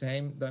need the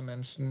same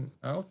dimension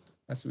out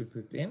as we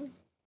put in.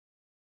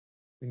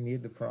 We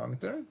need the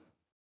parameter.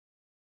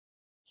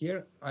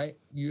 Here I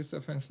use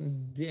a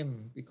function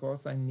dim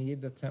because I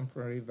need a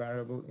temporary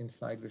variable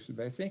inside Visual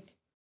Basic.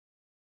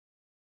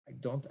 I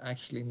don't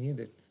actually need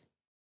it.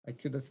 I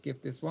could have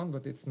skipped this one,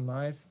 but it's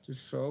nice to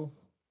show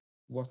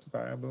what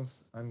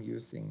variables I'm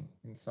using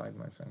inside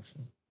my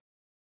function.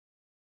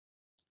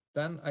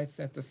 Then I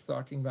set the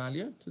starting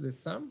value to the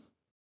sum.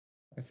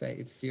 I say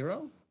it's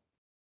 0.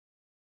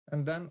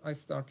 And then I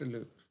start a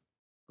loop.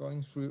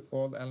 going through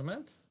all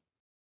elements.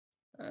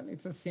 And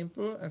it's as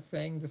simple as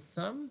saying the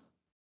sum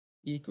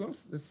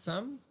equals the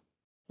sum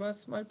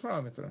plus my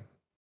parameter.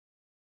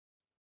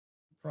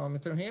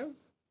 Parameter here,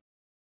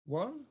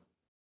 1.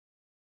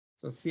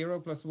 So 0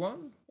 plus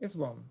 1 is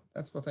 1.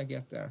 That's what I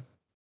get there.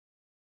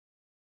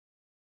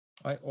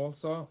 I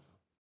also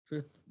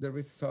put the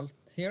result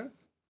here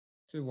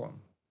to 1.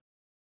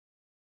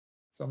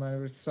 So my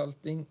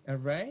resulting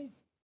array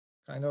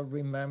kind of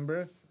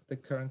remembers the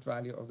current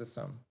value of the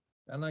sum.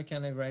 Then I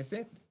can erase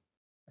it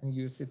and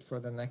use it for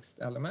the next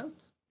element.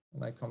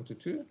 And I come to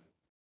 2.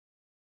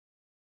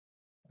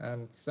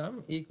 And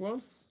sum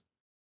equals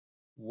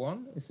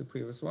 1 is the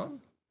previous one,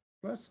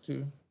 plus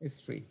 2 is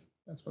 3.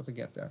 That's what I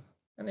get there.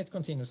 And it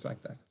continues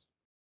like that.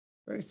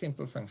 Very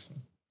simple function.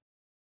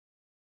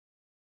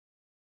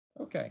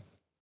 Okay.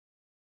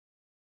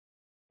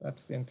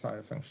 That's the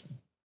entire function.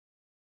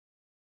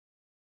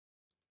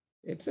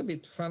 It's a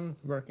bit fun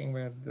working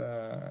with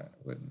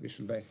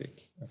Visual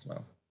Basic as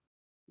well.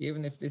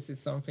 Even if this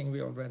is something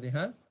we already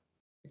have,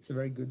 it's a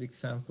very good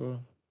example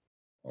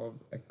of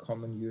a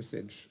common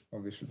usage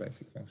of Visual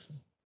Basic function.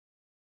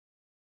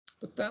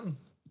 But then,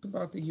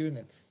 about the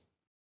units.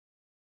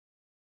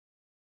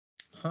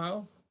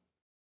 How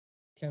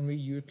can we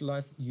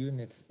utilize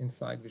units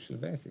inside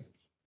Visual Basic?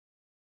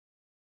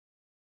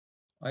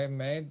 I have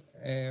made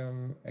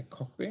a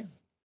copy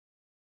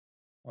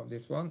of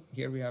this one.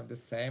 Here we have the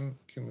same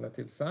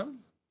cumulative sum.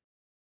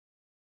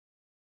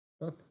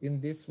 But in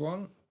this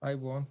one, I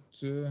want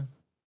to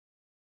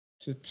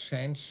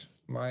change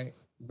my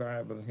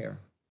variable here.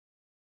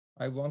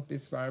 I want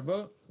this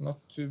variable not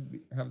to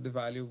have the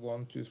value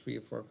 1, 2, 3,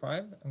 4,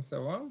 5, and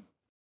so on,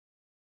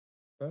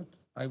 but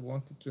I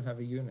want it to have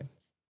a unit.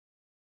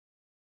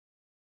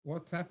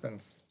 What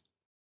happens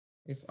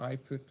if I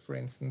put, for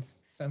instance,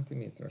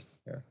 centimeters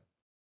here?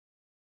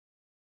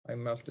 I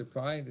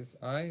multiply this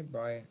I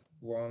by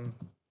 1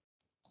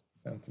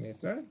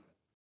 centimeter,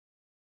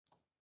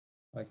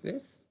 like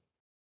this.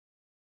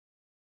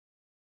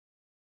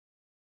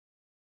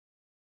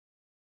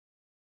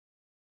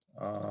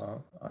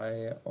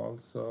 I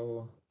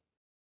also,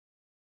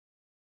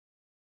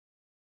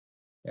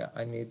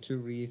 I need to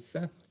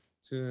reset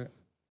to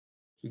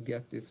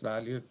get this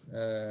value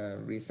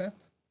reset.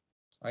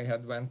 I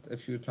had went a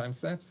few time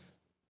steps.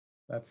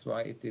 That's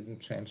why it didn't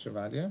change the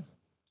value.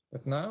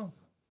 But now,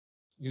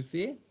 you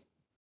see,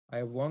 I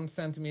have 1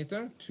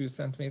 centimeter, 2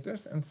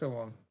 centimeters, and so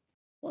on.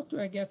 What do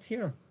I get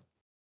here?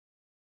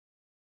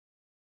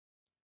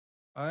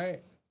 I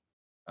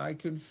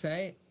could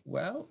say,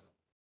 well,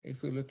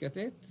 if we look at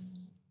it,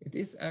 it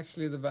is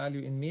actually the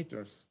value in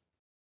meters.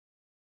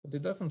 But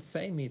it doesn't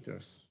say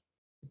meters.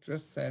 It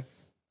just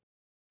says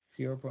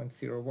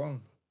 0.01.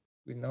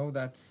 We know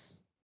that's,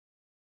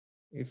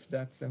 if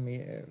that's a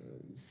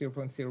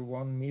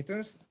 0.01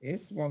 meters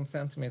is 1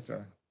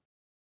 centimeter.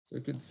 So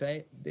you could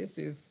say this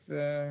is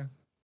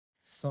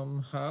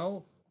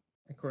somehow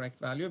a correct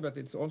value, but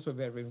it's also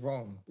very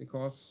wrong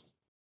because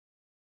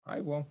I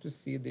want to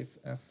see this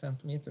as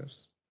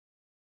centimeters,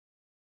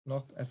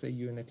 not as a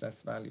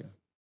unitless value.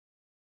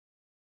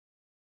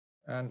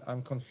 And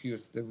I'm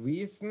confused. The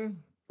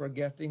reason for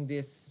getting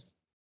this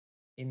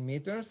in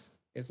meters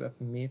is that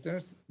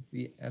meters is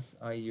the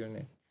SI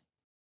unit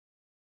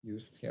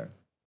used here.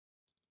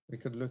 We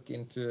could look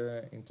into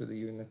the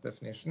unit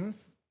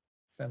definitions.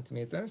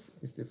 Centimeters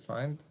is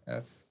defined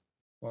as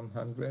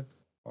 100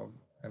 of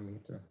a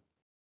meter,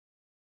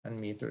 and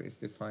meter is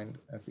defined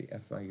as the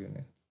SI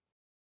unit.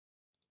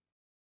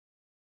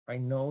 I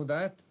know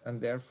that, and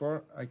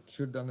therefore I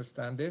could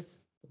understand this,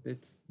 but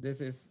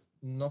this is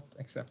not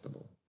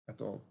acceptable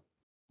at all.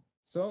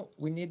 So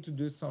we need to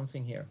do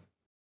something here.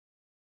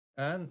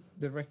 And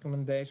the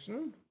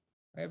recommendation,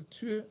 I have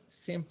 2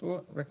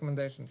 simple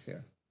recommendations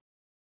here.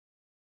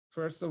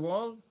 First of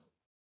all,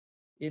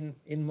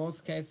 in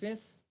most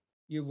cases,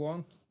 you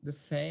want the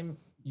same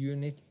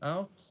unit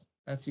out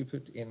as you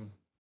put in.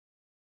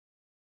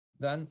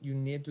 Then you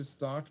need to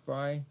start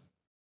by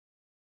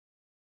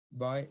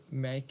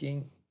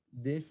making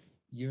this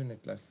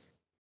unitless,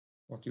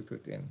 what you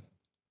put in.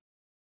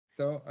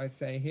 So I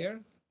say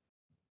here,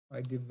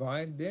 I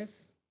divide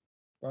this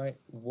by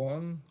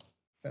 1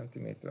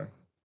 centimeter,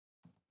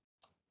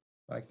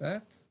 like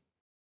that.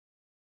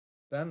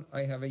 Then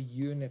I have a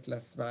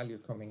unitless value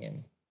coming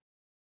in.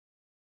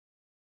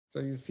 So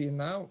you see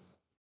now,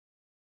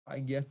 I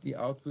get the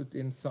output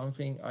in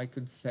something I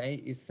could say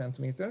is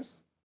centimeters,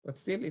 but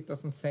still it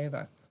doesn't say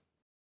that.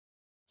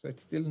 So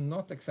it's still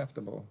not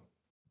acceptable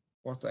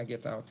what I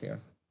get out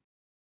here.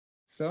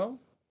 So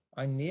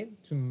I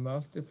need to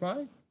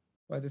multiply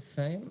by the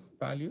same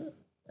value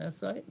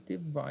as I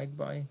divide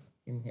by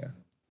in here.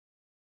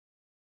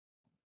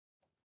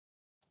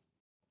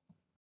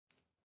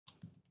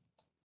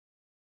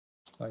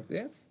 Like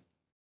this.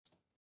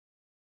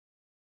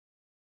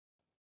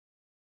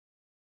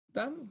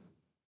 Then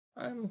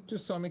I'm to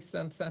some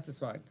extent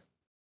satisfied.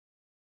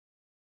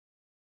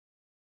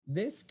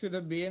 This could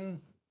have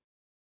been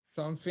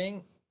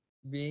something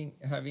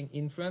having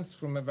influence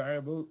from a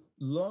variable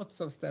lots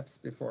of steps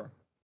before.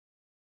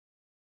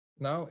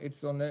 Now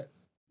it's on a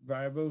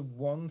variable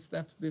one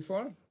step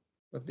before,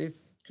 but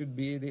this could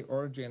be the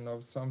origin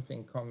of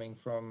something coming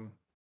from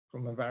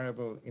a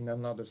variable in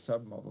another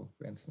submodel,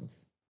 for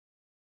instance.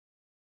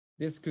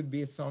 This could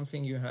be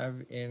something you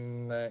have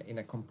in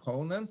a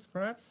component,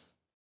 perhaps.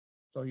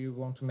 So you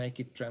want to make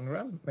it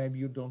general. Maybe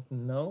you don't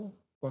know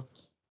what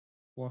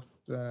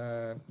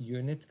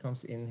unit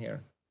comes in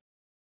here,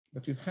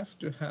 but you have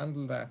to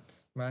handle that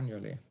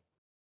manually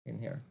in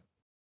here.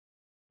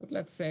 But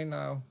let's say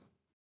now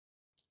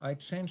I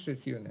change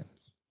this unit.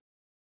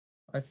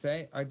 I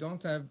say I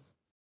don't have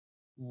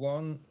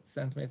 1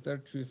 centimeter,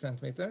 2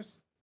 centimeters.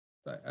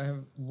 I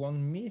have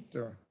 1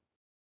 meter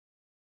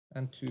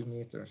and 2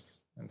 meters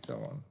and so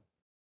on.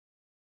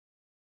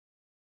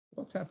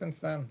 What happens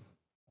then?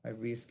 I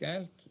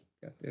rescale to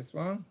get this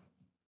one.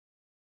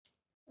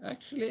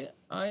 Actually,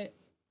 I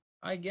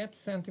get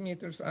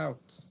centimeters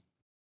out,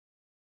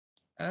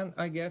 and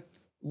I get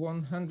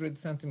 100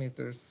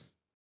 centimeters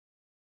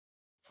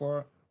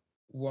for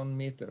 1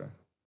 meter.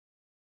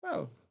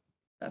 Well,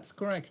 that's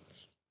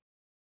correct.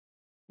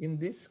 In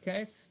this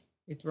case,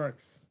 it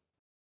works.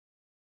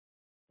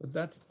 But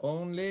that's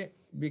only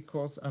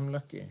because I'm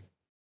lucky,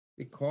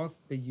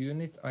 because the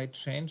unit I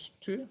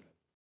changed to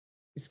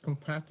is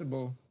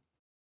compatible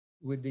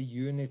with the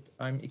unit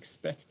I'm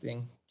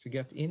expecting to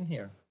get in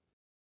here.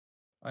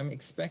 I'm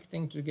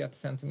expecting to get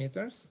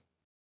centimeters.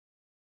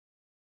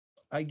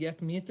 I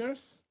get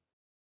meters,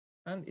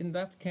 and in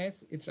that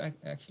case, it's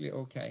actually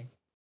okay.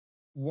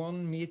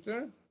 1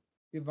 meter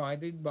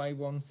divided by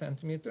 1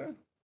 centimeter,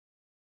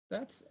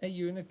 that's a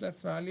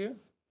unitless value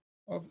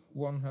of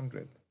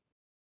 100.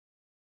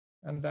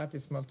 And that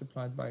is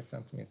multiplied by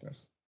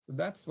centimeters. So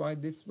that's why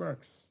this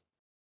works.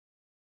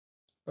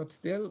 But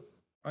still,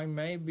 I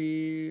may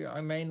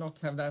not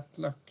have that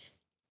luck.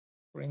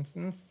 For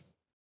instance,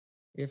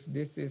 if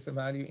this is a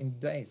value in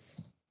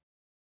days.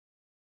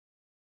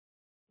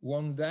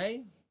 1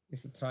 day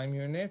is a time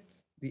unit.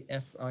 The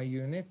SI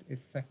unit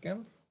is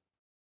seconds.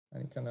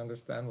 And you can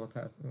understand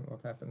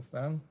what happens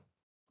then.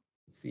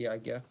 See, I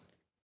get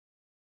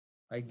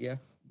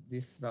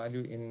this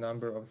value in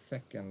number of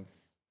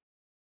seconds.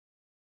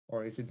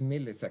 Or is it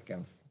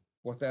milliseconds?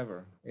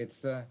 Whatever.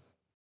 It's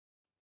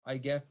I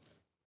get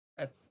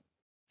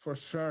for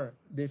sure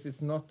this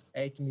is not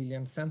 8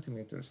 million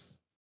centimeters.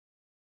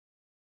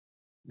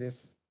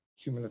 This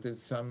cumulative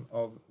sum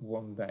of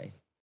 1 day.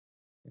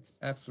 It's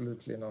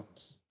absolutely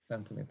not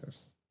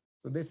centimeters.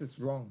 So this is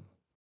wrong.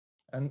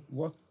 And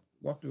what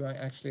do I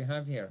actually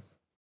have here?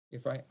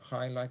 If I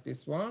highlight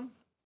this one,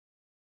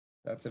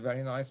 that's a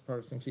very nice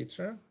Powersim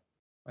feature.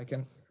 I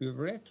can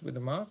hover it with the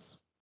mouse,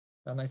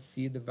 and I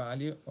see the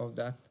value of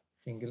that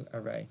single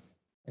array.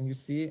 And you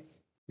see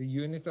the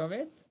unit of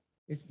it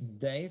is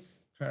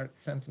days per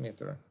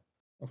centimeter.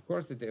 Of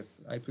course it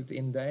is. I put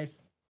in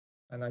days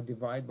and I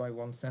divide by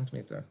 1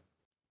 centimeter.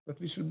 But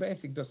Visual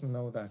Basic doesn't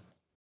know that.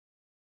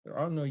 There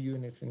are no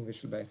units in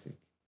Visual Basic.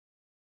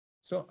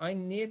 So I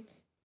need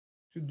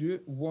to do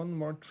one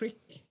more trick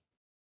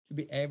to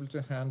be able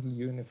to handle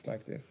units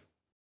like this.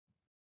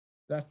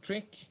 That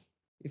trick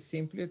is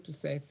simply to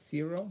say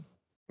 0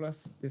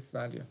 plus this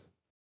value.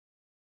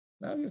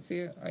 Now you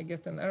see I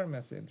get an error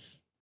message.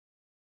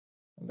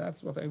 And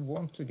that's what I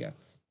want to get.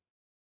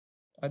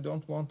 I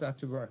don't want that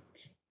to work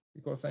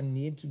because I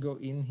need to go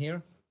in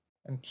here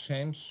and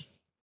change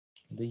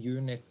the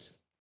unit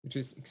which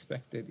is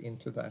expected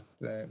into that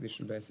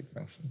Visual Basic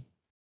function.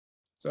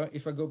 So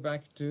if I go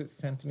back to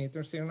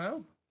centimeters here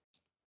now,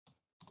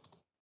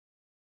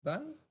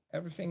 then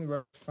everything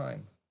works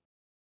fine.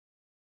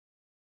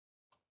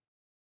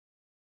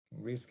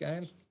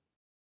 Rescale.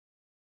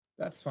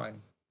 That's fine.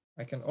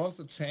 I can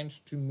also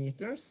change to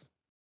meters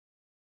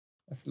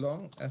as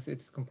long as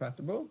it's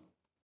compatible.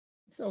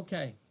 It's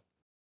okay.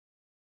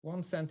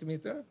 1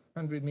 centimeter,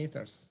 100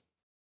 meters.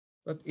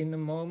 But in a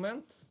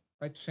moment,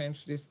 I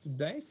change this to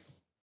days.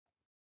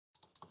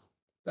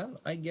 Then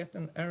I get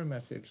an error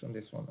message on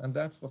this one. And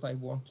that's what I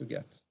want to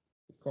get,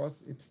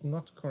 because it's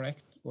not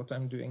correct what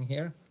I'm doing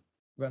here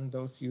when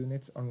those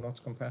units are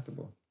not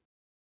compatible.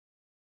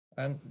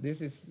 And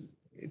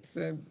it's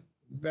a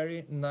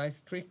very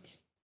nice trick,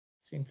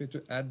 simply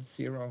to add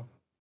 0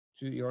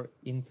 to your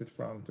input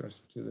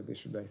parameters to the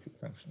Visual Basic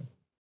function,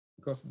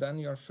 because then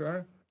you're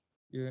sure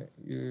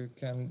you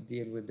can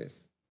deal with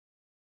this.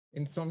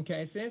 In some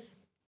cases,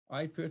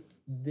 I put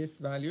this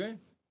value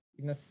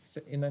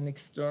in an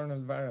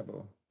external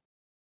variable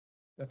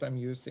that I'm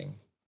using.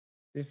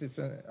 This is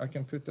I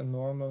can put a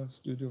normal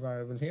studio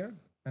variable here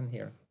and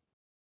here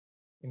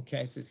in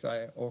cases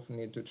I often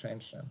need to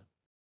change them.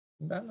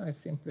 And then I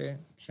simply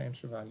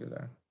change the value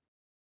there.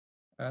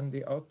 And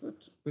the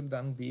output will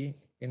then be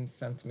in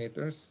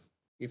centimeters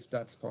if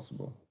that's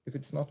possible. If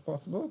it's not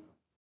possible,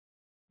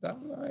 then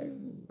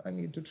I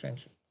need to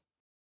change it.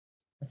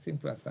 As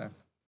simple as that.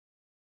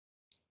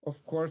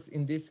 Of course,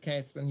 in this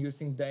case, when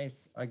using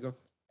days, I got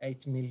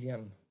 8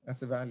 million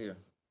as a value.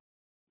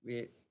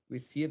 We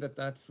see that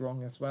that's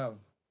wrong as well.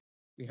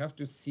 We have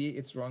to see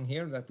it's wrong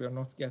here, that we are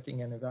not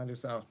getting any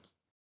values out.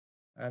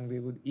 And we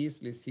would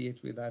easily see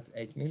it with that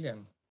 8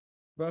 million.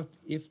 But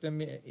if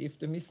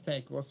the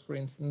mistake was, for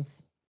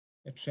instance,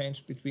 a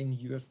change between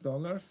US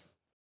dollars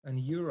and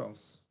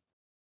euros,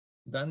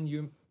 then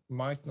you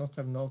might not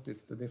have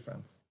noticed the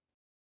difference.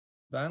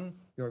 Then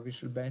your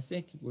Visual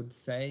Basic would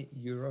say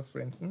euros, for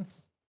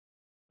instance,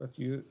 but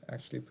you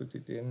actually put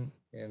it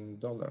in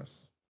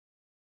dollars.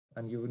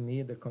 And you would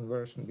need a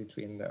conversion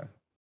between there,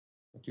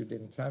 but you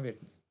didn't have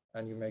it,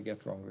 and you may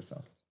get wrong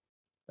result.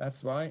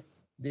 That's why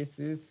this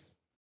is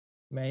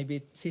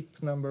maybe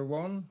tip number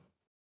 1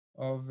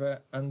 of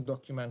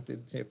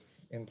undocumented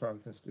tips in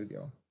Powersim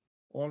Studio.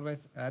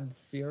 Always add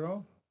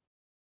 0,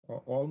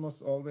 or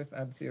almost always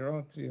add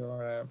 0 to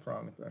your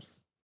parameters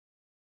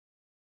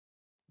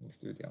in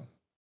Studio.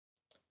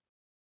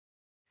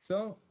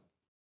 So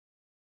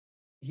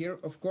here,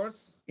 of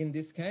course, in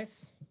this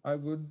case, I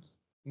would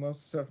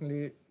most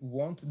certainly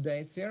want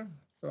days here,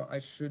 so I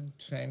should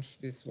change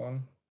this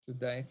one to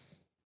days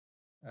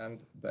and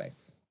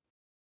days.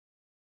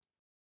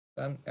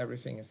 Then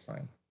everything is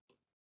fine.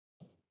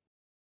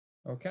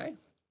 Okay.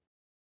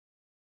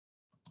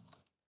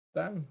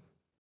 Then,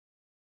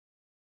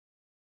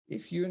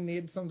 if you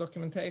need some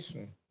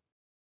documentation,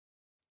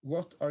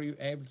 what are you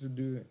able to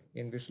do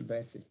in Visual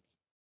Basic?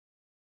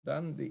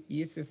 Then the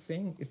easiest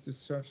thing is to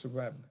search the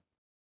web.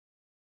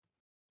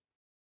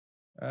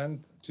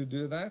 And to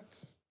do that,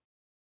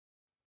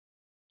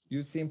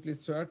 you simply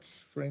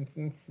search, for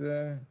instance,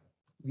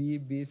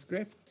 VB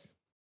script,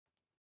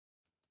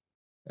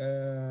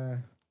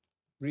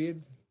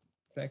 read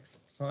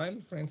text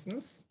file, for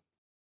instance.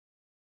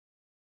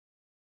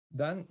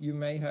 Then you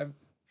may have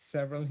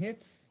several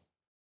hits,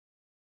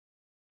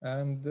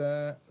 and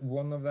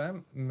one of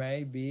them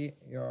may be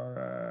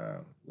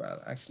your,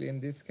 well, actually in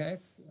this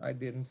case, I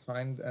didn't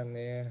find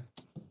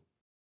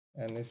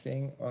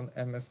anything on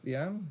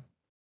MSDN.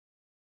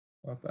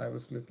 What I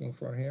was looking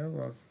for here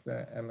was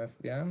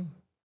MSDN.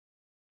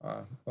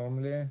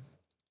 Normally,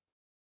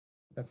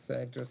 let's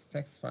say just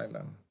text file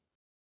then.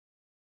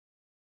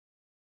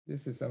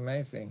 This is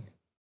amazing.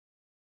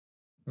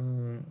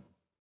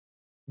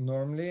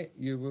 Normally,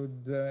 you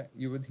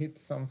would hit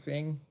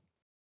something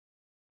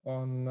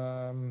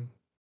on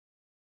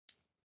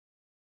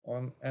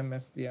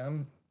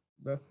MSDN,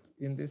 but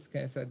in this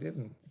case I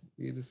didn't.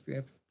 Read the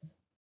script.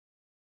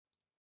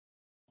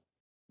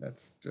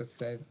 Let's just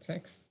say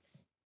text.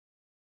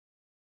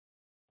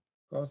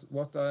 Because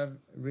what I've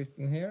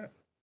written here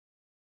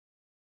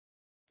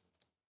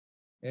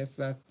is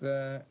that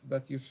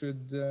that you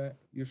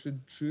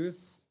should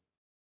choose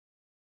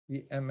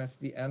the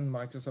MSDN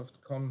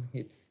Microsoft.com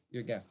hits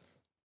you get,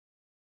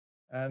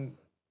 and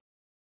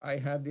I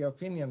had the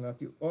opinion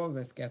that you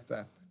always get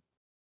that,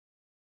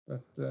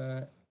 but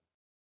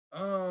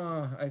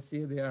I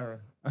see the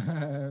error.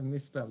 I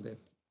misspelled it.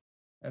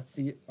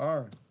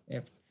 SCR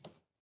if.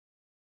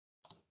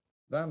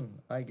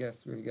 Then I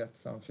guess we'll get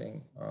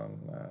something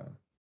on.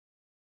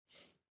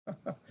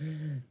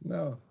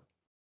 No.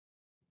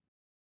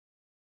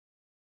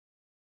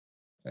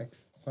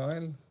 Text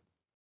file.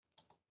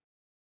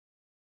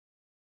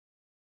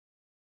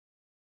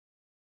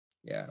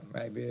 Yeah,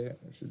 maybe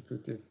I should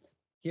put it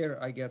here.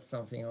 I get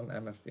something on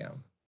MSDN.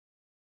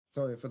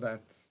 Sorry for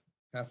that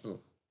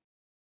hassle.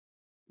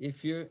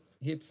 If you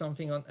hit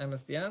something on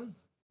MSDN,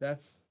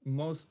 that's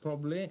most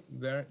probably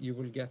where you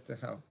will get the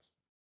help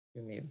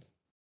you need.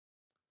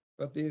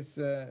 But this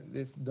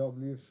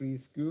W3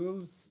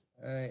 Schools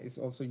is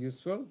also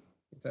useful.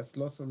 It has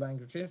lots of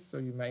languages, so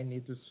you may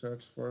need to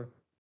search for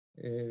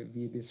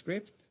VB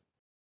script.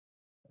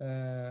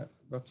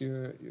 But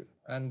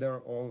and there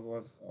are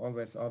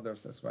always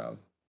others as well.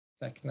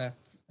 TechNet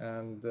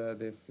and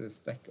this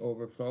Stack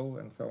Overflow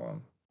and so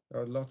on.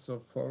 There are lots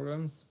of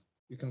forums.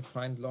 You can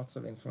find lots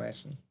of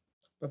information.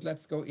 But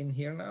let's go in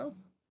here now.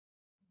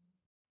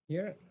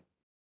 Here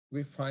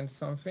we find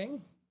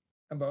something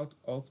about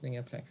opening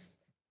a text.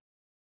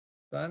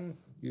 Then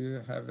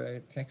you have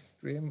a text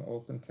stream,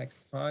 open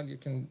text file you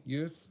can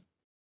use.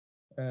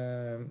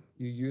 You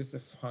use a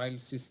file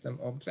system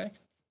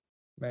object.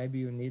 Maybe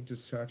you need to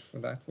search for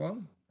that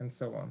one, and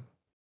so on.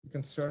 You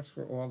can search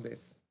for all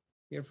this.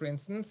 Here, for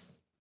instance,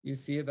 you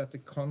see that the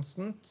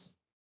constant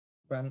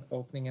when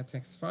opening a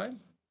text file,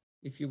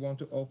 if you want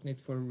to open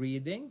it for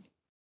reading,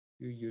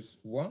 you use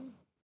 1,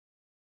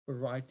 for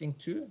writing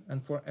 2,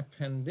 and for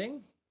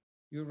appending,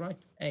 you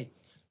write 8.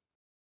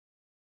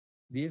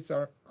 These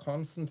are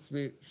constants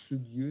we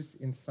should use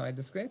inside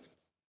the script,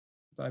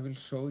 but I will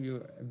show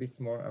you a bit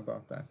more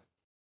about that.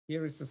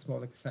 Here is a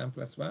small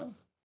example as well,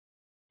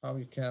 how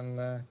you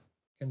can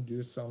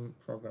do some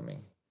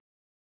programming.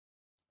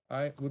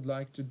 I would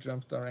like to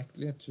jump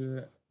directly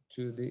to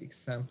the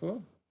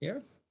example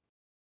here,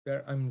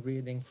 where I'm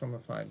reading from a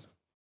file.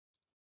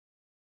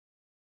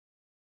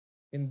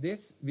 In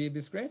this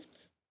VB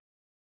script,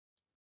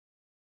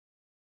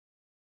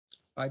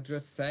 I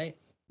just say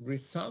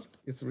result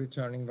is a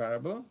returning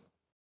variable,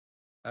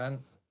 and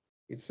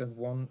it's a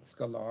 1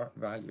 scalar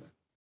value.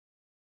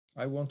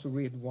 I want to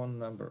read 1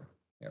 number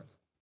here.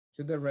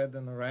 Should I read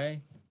an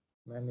array,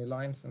 many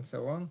lines and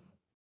so on,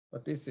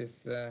 but this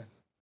is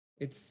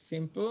it's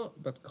simple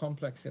but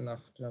complex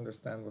enough to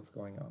understand what's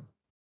going on.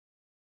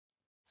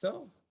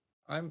 So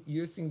I'm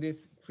using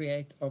this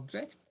create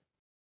object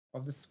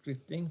of the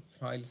scripting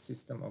file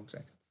system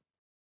object.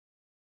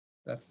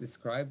 That's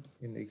described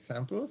in the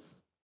examples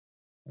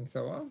and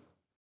so on.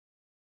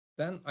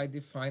 Then I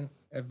define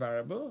a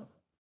variable,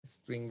 a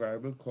string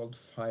variable called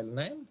file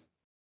name,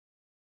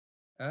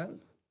 and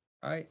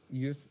I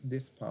use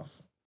this path.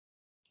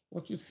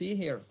 What you see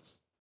here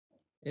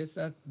is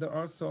that there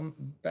are some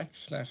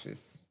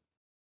backslashes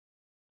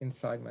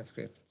inside my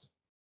script.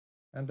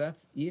 And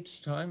that's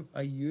each time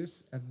I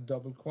use a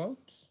double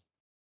quote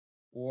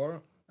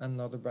or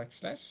another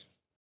backslash,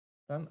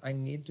 then I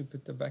need to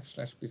put the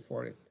backslash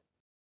before it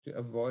to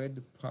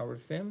avoid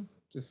Powersim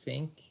to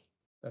think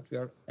that we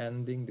are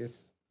ending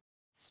this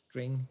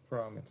string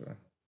parameter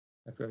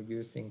that we are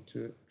using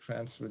to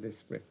transfer this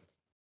script.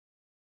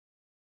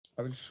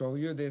 I will show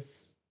you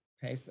this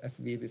paste as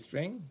VB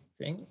string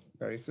thing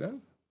very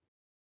soon,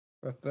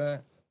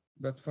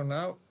 but for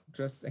now,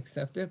 just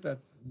accept it that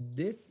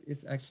this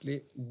is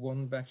actually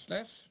one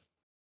backslash,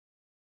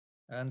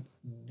 and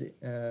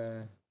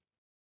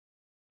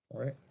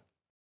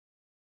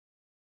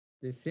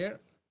this here,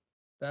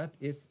 that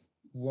is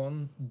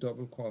one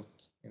double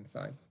quote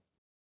inside.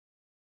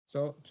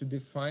 So to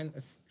define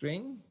a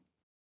string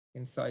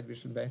inside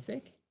Visual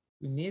Basic,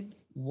 we need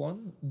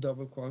one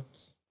double quote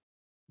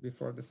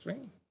before the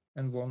string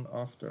and one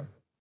after.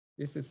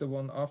 This is the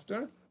one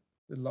after.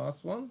 The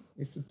last one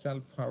is to tell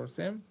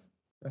Powersim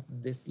that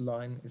this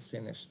line is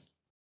finished.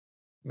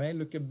 May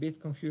look a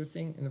bit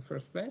confusing in the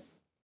first place,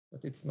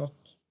 but it's not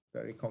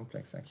very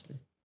complex actually.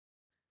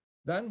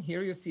 Then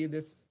here you see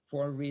this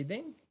for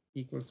reading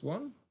equals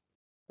 1.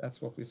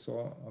 That's what we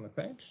saw on the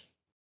page.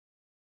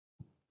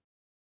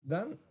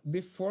 Then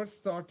before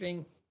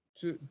starting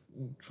to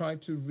try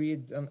to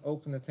read and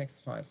open a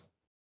text file,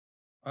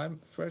 I'm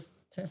first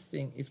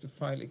testing if the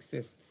file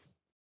exists.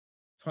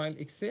 File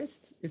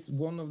exists is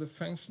one of the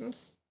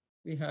functions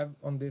we have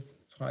on this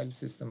file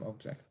system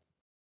object.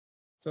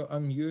 So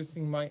I'm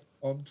using my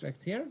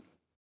object here,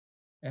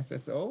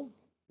 FSO,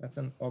 that's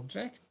an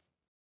object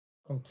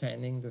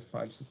containing the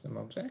file system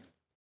object.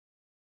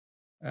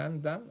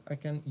 And then I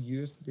can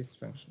use this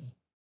function.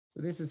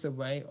 So this is a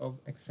way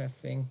of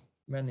accessing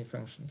many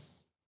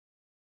functions.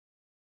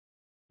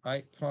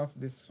 I pass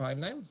this file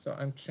name, so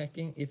I'm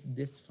checking if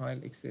this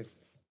file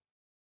exists.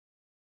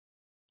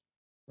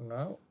 For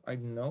now, I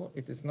know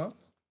it is not.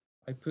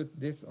 I put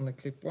this on the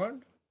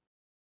clipboard,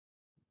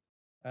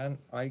 and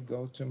I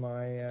go to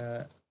my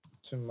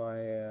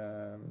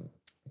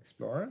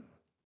Explorer.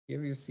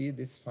 Here you see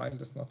this file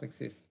does not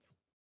exist.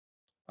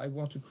 I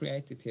want to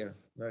create it here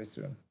very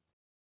soon.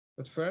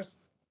 But first,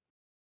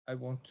 I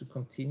want to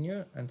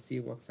continue and see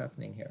what's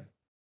happening here.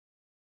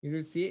 Here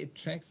you see it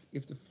checks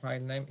if the file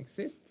name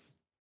exists.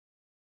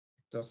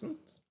 It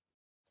doesn't.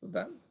 So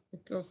then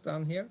it goes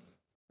down here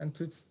and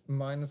puts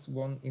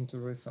 -1 into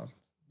the result.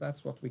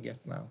 That's what we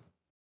get now.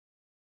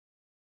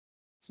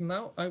 So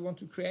now I want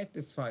to create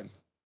this file.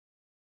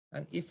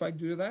 And if I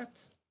do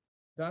that,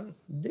 then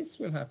this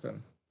will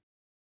happen.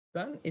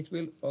 Then it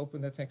will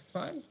open the text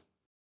file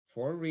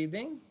for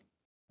reading.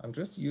 I'm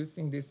just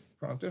using this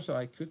parameter, so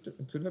I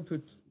could have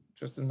put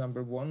just the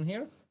number 1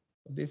 here.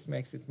 But this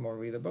makes it more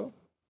readable.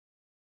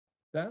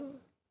 Then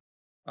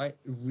I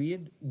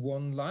read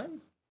one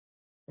line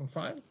from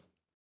file.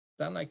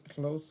 Then I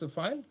close the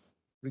file,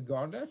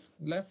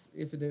 regardless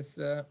if it is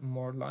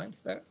more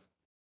lines there.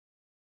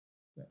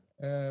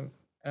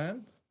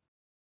 And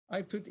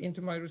I put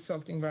into my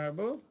resulting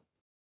variable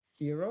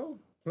 0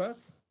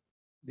 plus.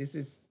 This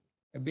is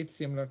a bit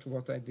similar to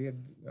what I did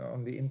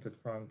on the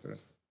input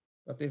parameters.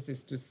 But this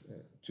is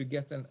to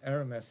get an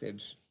error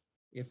message.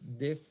 If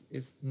this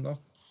is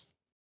not,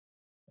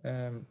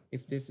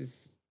 if this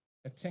is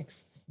a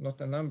text,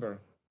 not a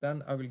number,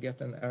 then I will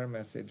get an error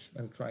message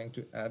when trying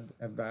to add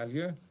a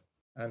value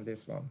and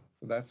this one.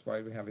 So that's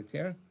why we have it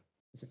here.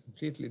 It's a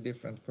completely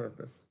different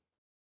purpose.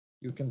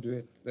 You can do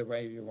it the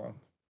way you want.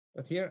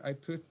 But here I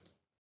put,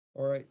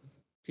 or I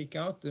pick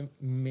out the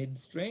mid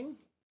string.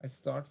 I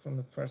start from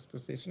the first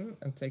position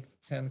and take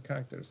 10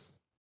 characters.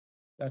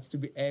 That's to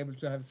be able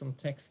to have some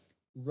text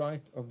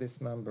right of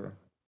this number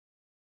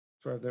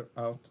further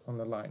out on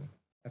the line,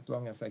 as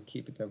long as I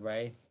keep it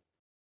away.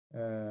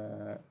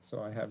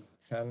 So I have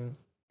 10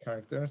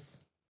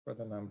 characters for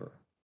the number.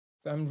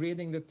 So I'm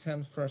reading the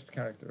 10 first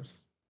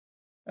characters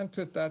and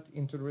put that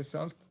into the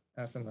result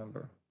as a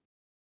number,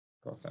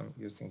 because I'm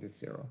using this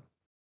 0.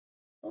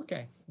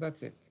 Okay,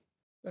 that's it.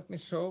 Let me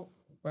show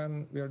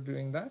when we are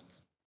doing that.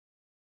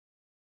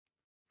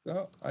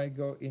 So I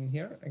go in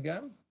here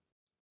again.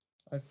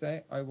 I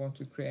say I want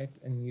to create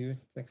a new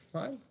text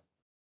file.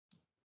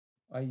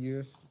 I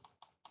use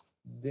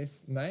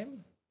this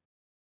name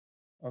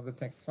of the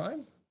text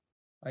file.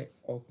 I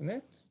open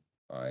it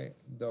by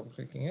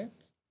double-clicking it.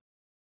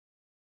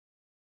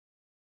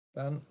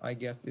 Then I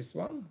get this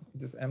one.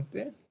 It is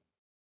empty.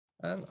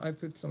 And I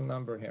put some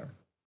number here.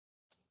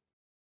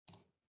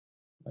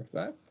 Like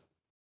that.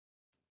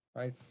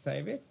 I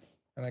save it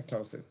and I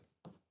close it.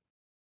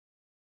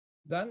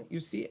 Then you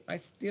see I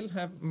still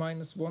have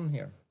 -1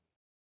 here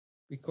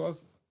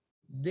because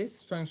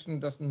this function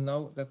doesn't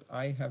know that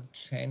I have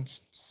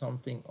changed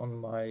something on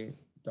my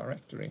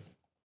directory.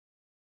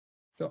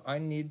 So I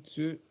need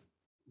to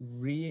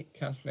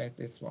recalculate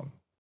this one.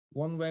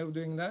 One way of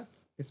doing that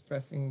is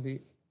pressing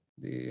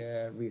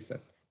the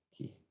reset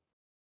key.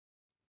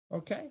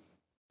 Okay,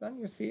 then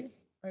you see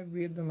I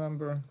read the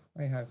number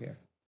I have here.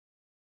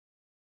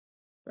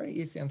 Very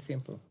easy and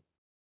simple.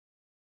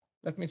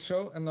 Let me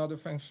show another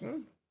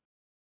function.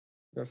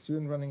 We're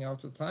soon running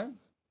out of time.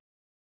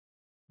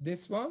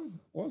 This one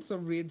also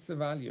reads a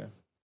value.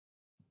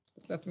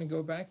 But let me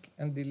go back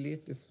and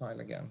delete this file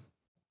again.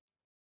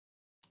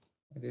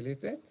 I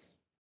delete it.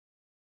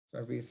 So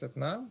I reset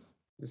now.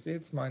 You see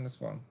it's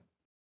 -1.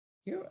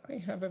 Here I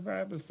have a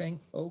variable saying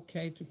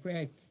OK to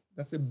create.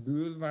 That's a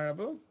bool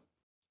variable.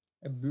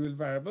 A bool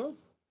variable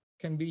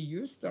can be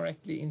used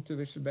directly into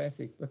Visual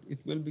Basic, but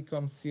it will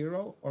become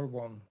 0 or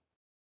 1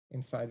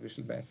 inside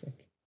Visual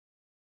Basic.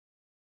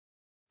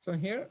 So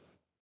here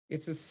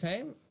it's the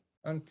same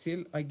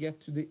until I get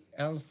to the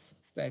else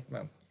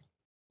statement,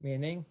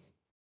 meaning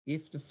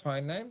if the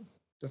file name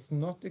does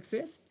not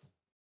exist,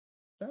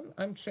 then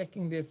I'm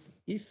checking this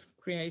if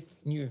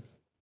create new.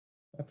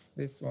 That's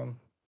this one,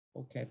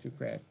 OK to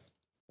create.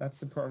 That's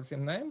the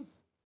Powersim name.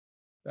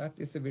 That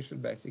is a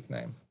Visual Basic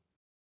name.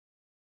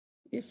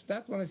 If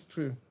that one is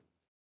true,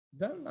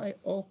 then I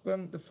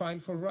open the file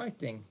for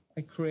writing.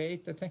 I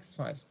create a text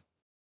file.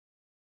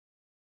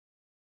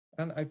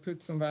 And I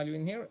put some value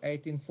in here,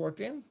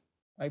 1814.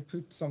 I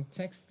put some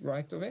text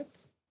right of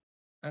it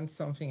and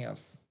something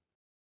else.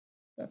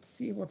 Let's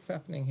see what's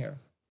happening here.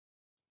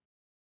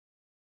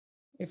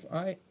 If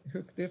I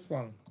hook this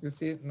one, you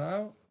see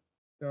now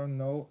there are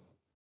no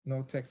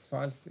text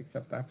files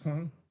except that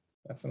one.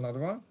 That's another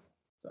one.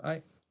 So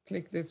I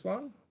click this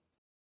one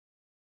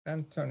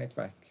and turn it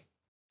back.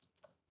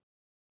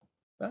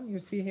 Then you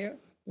see here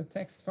the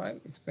text file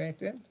is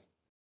created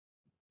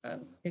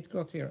and it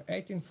got here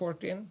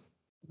 1814,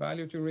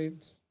 value to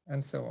read,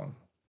 and so on.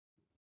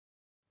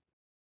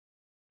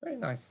 Very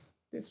nice.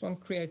 This one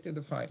created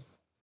a file.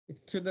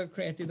 It could have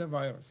created a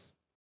virus.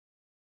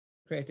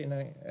 Creating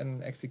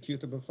an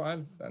executable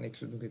file, then it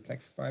shouldn't be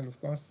text file, of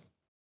course.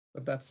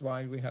 But that's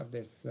why we have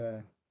this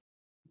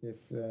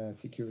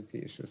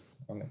security issues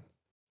on it.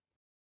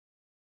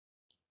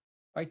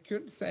 I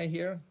could say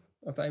here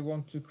that I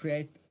want to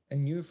create a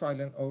new file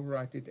and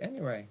overwrite it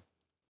anyway.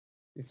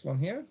 This one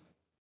here,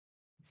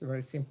 it's a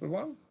very simple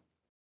one.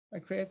 I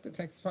create the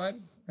text file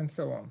and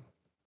so on.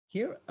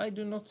 Here I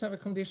do not have a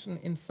condition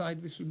inside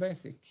Visual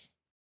Basic,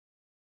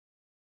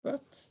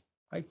 but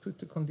I put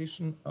the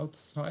condition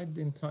outside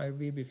the entire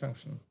VB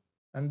function.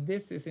 And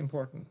this is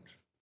important.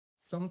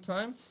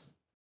 Sometimes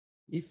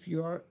if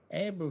you are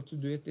able to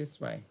do it this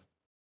way,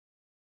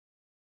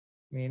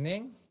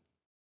 meaning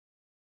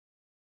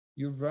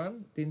you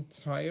run the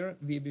entire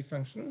VB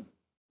function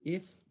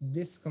if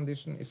this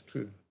condition is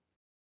true.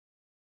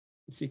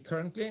 You see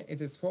currently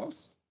it is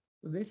false,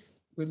 so this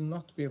will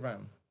not be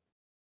run.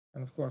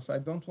 And of course I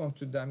don't want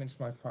to damage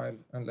my file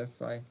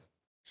unless I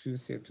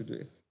choose here to do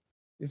it.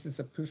 This is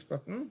a push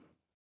button.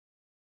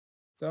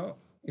 So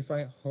if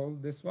I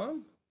hold this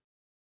one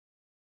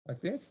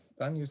like this,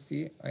 then you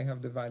see I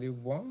have the value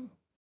 1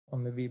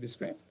 on the VB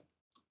script,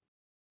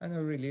 and I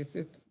release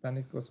it, then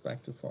it goes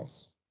back to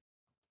false.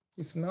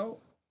 If now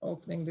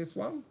opening this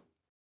one,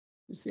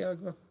 you see I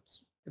got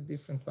a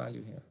different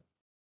value here,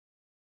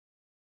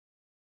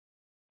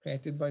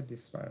 created by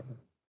this variable.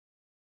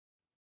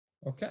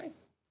 Okay,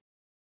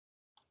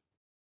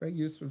 very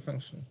useful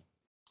function.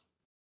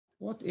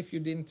 What if you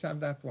didn't have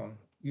that one?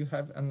 You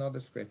have another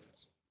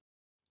script.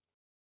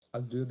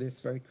 I'll do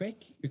this very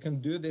quick. You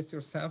can do this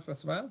yourself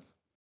as well.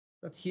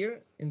 But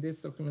here in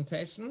this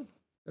documentation,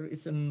 there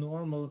is a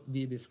normal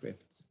VB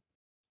script.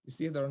 You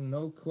see there are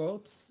no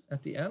quotes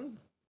at the end.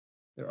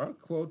 There are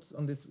quotes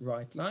on this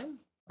right line.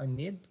 I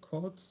need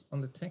quotes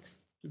on the text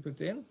to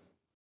put in.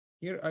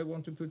 Here I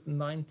want to put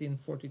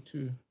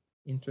 1942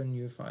 into a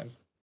new file.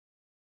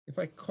 If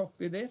I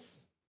copy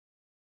this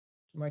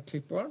to my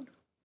clipboard,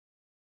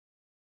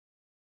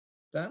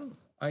 then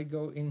I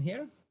go in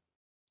here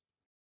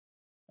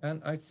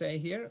and I say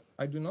here,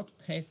 I do not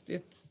paste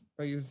it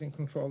by using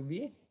Control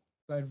V.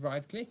 So I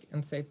right click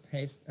and say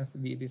paste as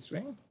VB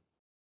string.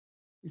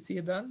 You see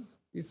then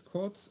these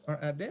quotes are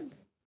added.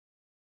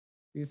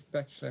 These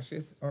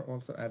backslashes are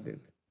also added.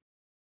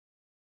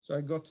 So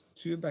I got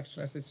 2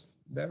 backslashes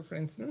there, for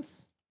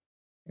instance,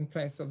 in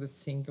place of the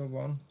single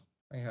one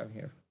I have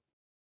here.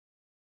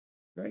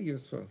 Very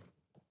useful.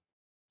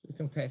 You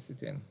can paste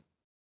it in.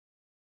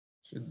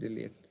 Should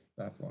delete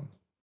that one.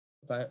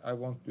 But I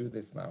won't do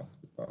this now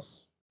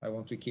because I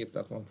want to keep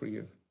that one for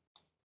you.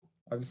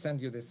 I will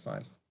send you this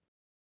file.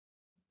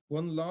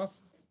 One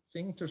last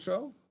thing to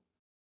show.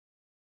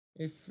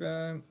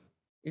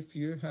 If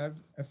you have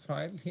a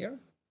file here,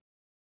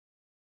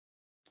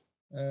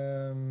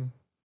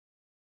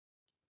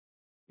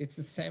 it's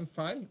the same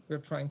file we're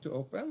trying to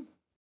open,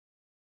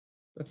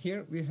 but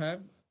here we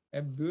have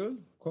a bool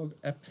called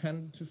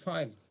append to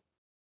file.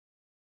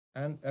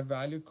 and a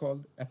value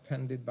called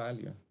appended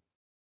value.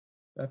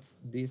 That's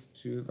these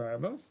two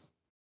variables,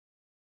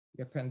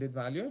 the appended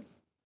value,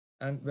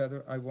 and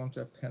whether I want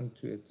to append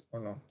to it or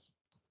not.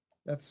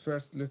 Let's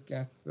first look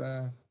at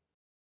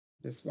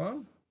this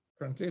one.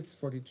 Currently it's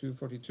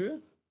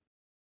 4242.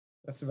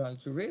 That's the value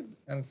to read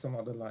and some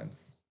other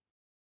lines.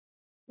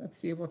 Let's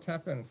see what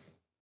happens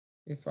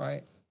if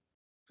I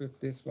put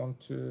this one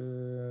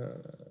to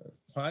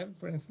 5,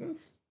 for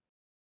instance,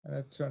 and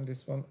I turn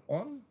this one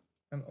on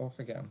and off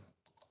again.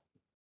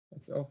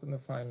 Let's open the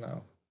file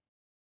now.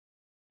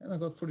 And I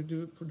got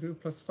 42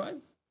 plus 5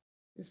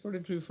 is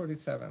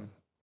 4247.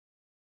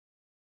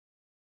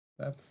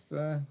 That's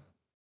a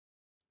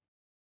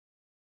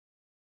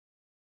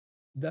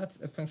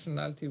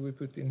functionality we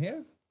put in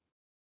here.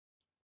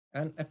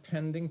 And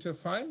appending to a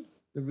file,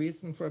 the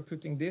reason for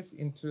putting this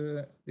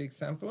into the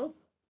example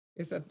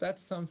is that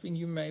that's something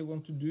you may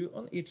want to do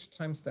on each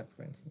time step,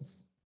 for instance.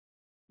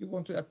 You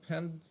want to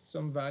append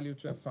some value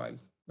to a file,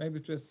 maybe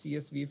to a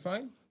CSV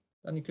file,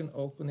 then you can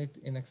open it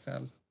in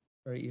Excel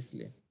very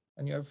easily.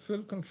 And you have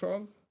full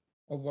control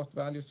of what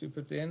values you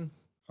put in,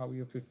 how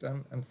you put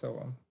them, and so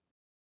on.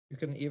 You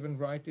can even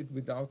write it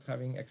without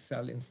having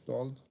Excel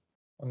installed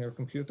on your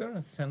computer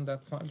and send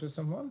that file to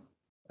someone,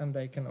 and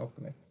they can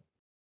open it.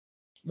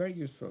 Very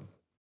useful.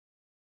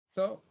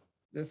 So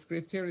the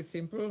script here is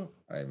simple.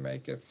 I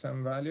make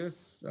some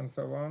values and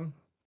so on.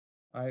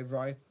 I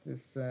write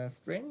this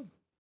string.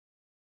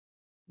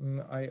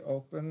 I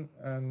open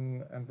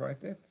and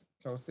write it,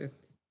 close it,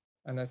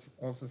 and I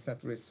also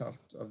set the result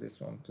of this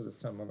one to the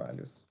sum of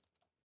values.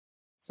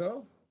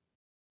 So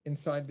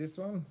inside this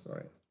one,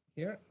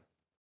 here,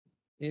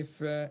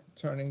 if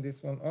turning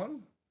this one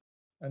on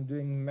and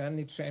doing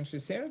many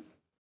changes here,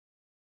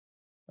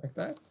 like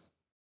that,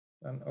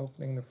 and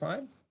opening the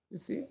file, you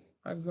see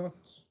I've got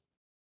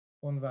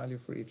one value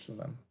for each of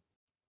them.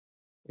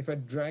 If I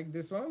drag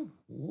this one,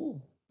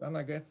 then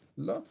I get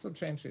lots of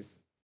changes.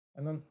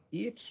 And on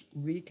each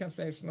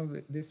recalculation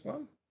of this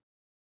one,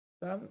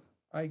 then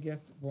I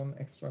get one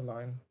extra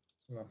line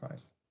to my file.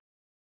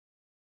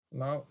 So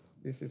now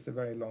this is a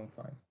very long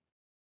file.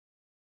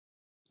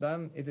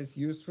 Then it is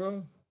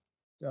useful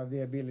to have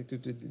the ability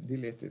to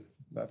delete it.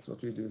 That's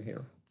what we do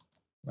here.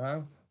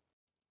 Now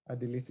I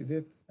deleted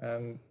it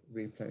and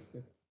replaced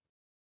it.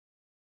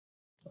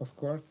 Of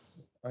course,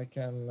 I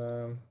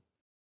can,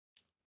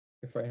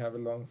 if I have a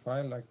long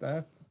file like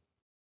that,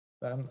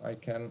 then I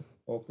can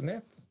open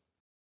it,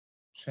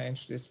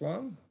 change this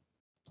one,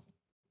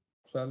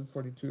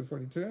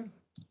 124242.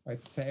 I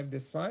save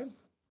this file,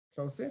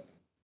 close it,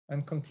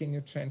 and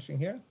continue changing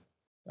here.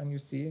 And you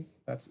see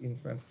that's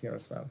influenced here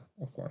as well,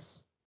 of course.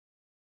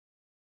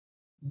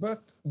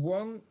 But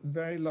one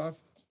very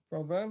last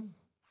problem,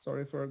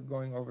 sorry for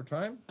going over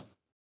time,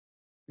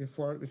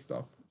 before we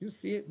stop. You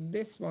see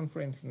this one,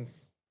 for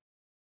instance,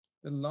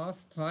 the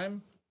last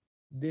time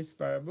this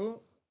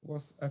variable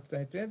was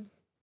updated,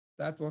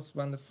 that was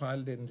when the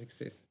file didn't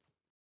exist.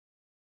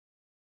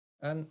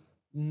 And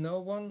no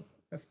one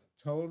has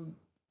told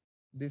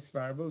this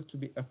variable to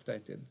be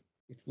updated.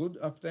 It would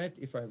update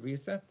if I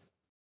reset.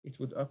 It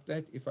would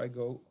update if I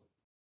go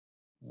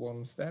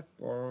one step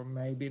or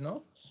maybe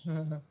not.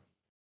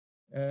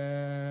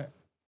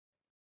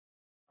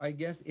 I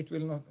guess it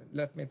will not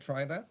let me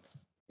try that.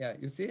 Yeah,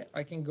 you see,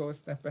 I can go a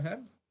step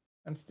ahead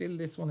and still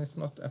this one is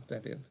not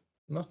updated,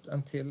 not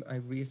until I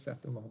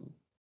reset the model.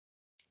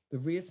 The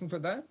reason for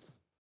that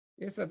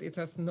is that it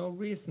has no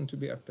reason to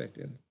be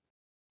updated.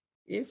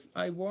 If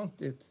I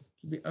want it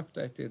to be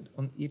updated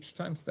on each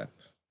time step,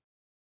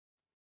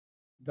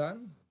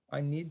 then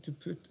I need to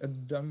put a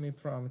dummy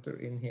parameter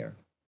in here.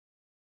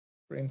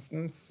 For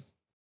instance,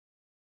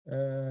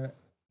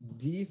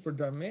 D for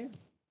dummy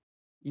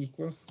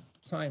equals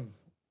time.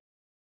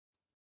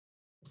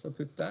 If I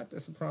put that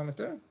as a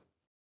parameter,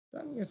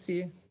 then you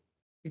see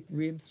it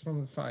reads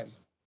from the file.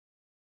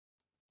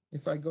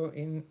 If I go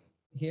in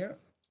here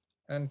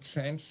and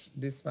change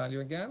this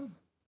value again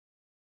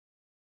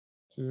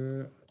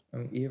to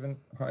an even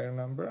higher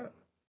number,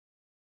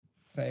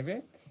 save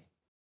it,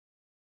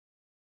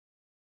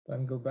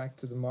 then go back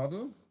to the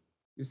model.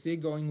 You see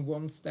going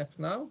one step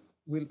now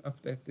will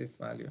update this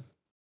value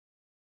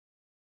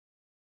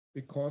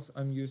because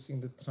I'm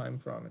using the time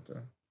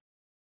parameter.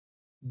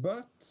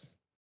 But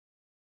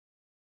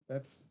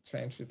let's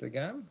change it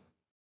again.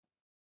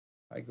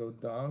 I go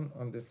down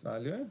on this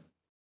value,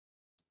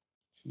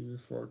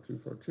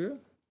 24242,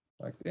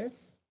 like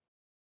this,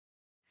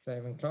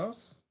 save and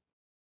close.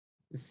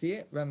 You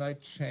see, when I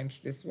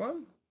change this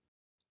one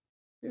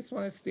is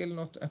still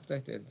not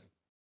updated.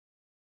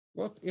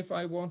 What if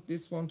I want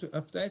this one to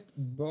update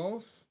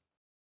both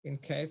in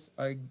case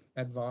I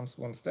advance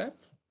one step,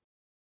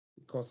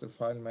 because the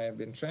file may have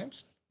been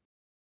changed?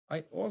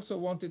 I also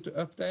want it to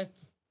update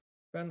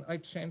when I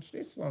change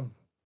this one.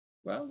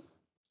 Well,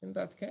 in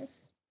that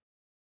case,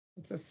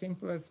 it's as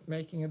simple as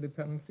making a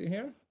dependency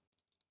here.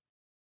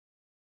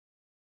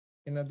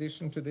 In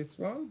addition to this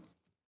one,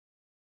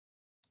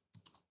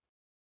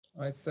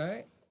 I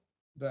say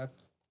that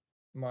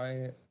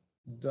my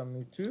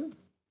dummy2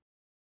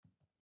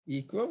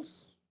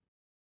 equals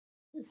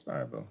this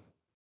variable.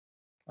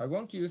 I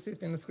won't use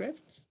it in the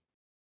script,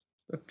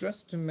 but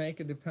just to make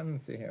a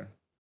dependency here.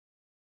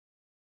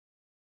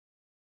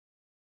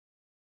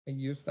 I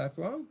use that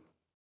one.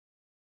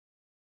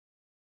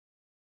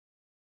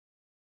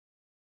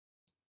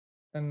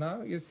 And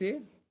now you see,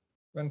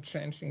 when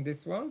changing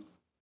this one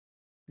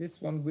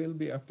will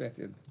be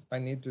updated. I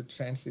need to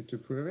change it to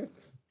prove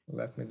it. So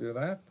let me do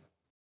that.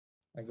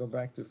 I go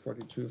back to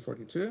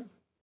 4242,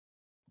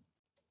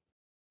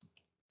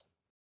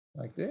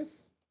 like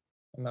this.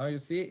 And now you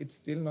see it's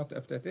still not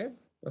updated,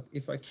 but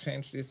if I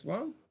change this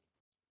one,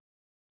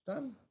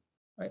 then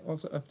I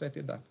also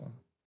updated that one.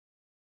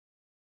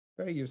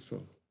 Very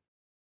useful.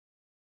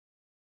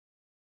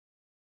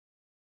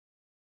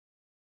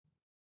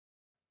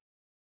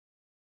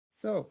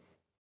 So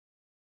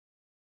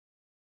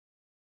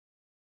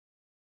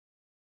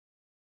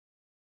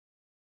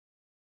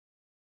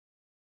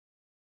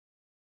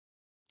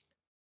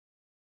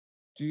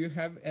do you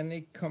have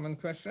any common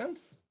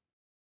questions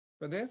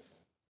for this?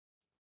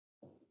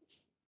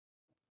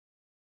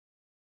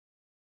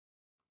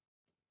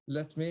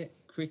 Let me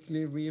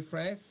quickly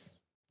rephrase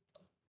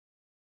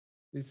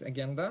this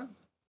agenda.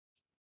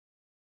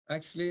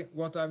 Actually,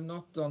 what I've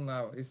not done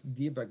now is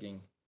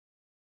debugging.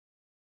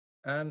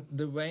 And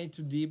the way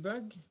to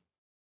debug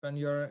when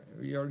you're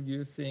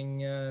using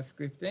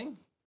scripting,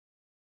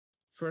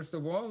 first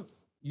of all,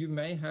 you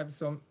may have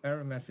some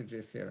error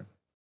messages here.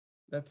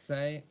 Let's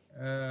say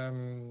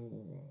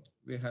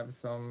we have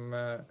some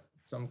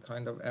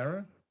kind of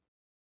error.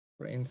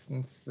 For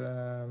instance,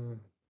 can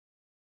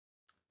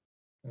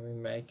we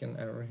make an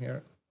error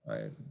here?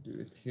 I do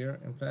it here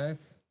in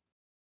place.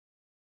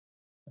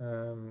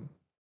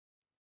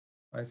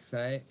 I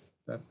say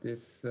that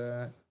this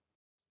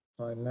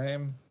file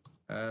name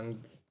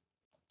and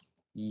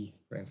E,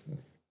 for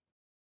instance.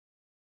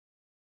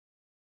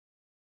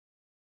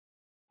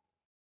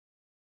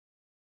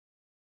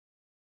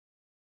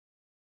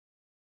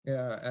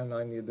 Yeah, and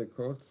I need the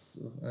quotes,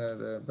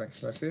 the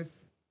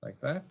backslashes, like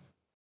that.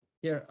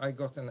 Here I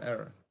got an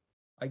error.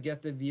 I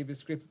get the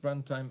VBScript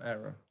runtime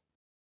error.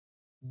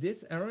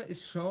 This error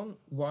is shown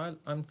while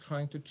I'm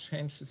trying to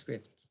change the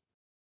script.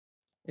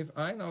 If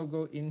I now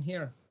go in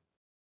here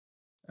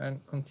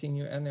and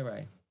continue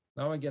anyway,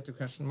 now I get a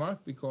question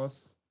mark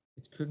because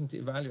it couldn't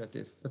evaluate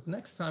this. But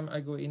next time I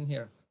go in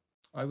here,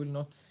 I will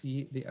not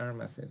see the error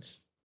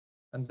message.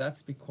 And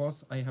that's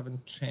because I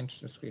haven't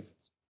changed the script.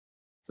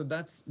 So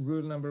that's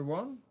rule number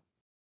one.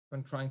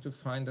 When trying to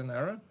find an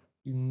error,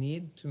 you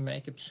need to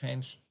make a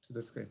change to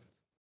the script.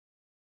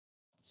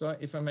 So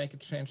if I make a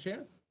change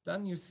here,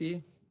 then you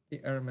see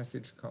the error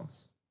message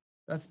comes.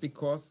 That's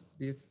because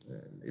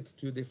it's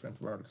two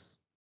different worlds.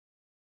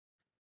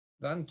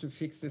 Then to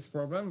fix this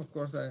problem, of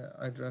course,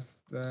 I just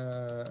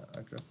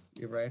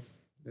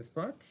erase this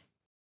part.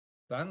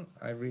 Then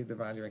I read the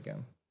value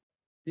again.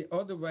 The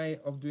other way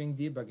of doing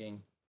debugging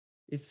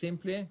is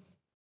simply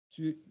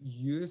to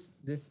use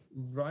this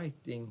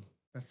writing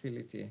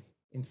facility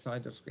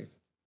inside the script.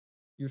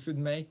 You should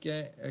make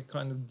a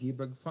kind of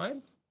debug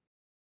file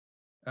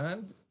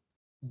and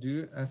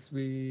do as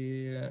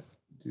we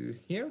do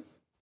here.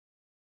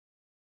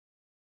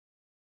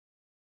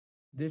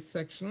 This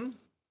section,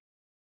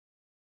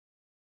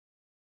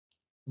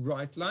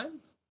 write line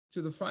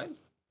to the file,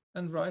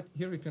 and right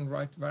here you can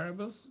write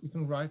variables. You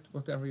can write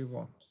whatever you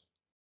want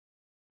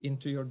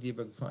into your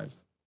debug file.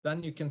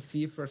 Then you can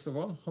see, first of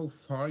all, how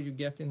far you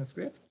get in the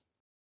script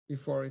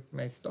before it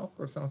may stop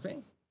or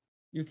something.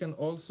 You can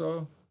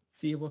also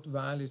see what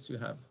values you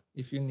have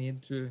if you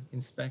need to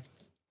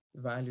inspect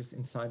the values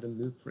inside a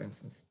loop, for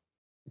instance.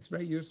 It's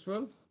very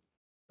useful.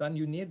 Then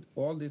you need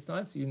all these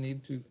lines. You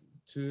need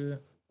to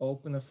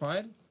open a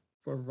file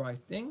for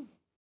writing.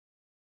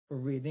 For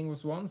reading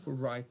was 1, for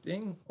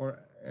writing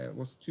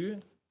was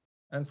 2,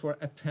 and for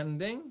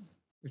appending,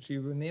 which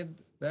you will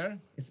need there,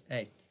 is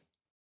 8.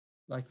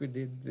 Like we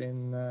did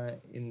in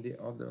the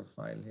other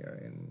file here,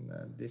 in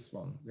this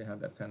one, we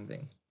had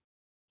appending.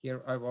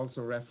 Here I've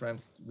also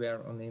referenced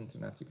where on the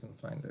internet you can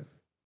find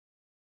this.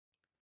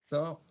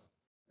 So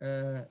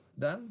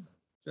then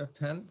to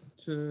append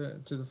to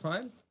the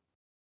file,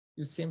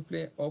 you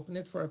simply open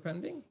it for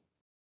appending,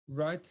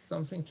 write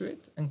something to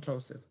it and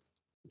close it.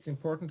 It's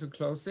important to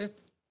close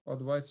it,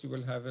 otherwise you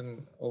will have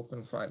an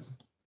open file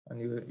and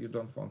you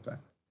don't want that.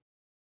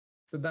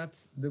 So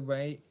that's the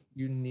way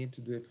you need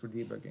to do it for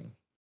debugging.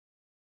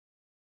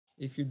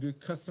 If you do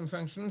custom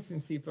functions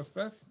in C++,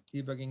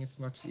 debugging is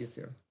much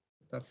easier.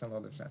 That's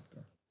another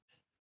chapter.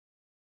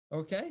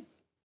 Okay.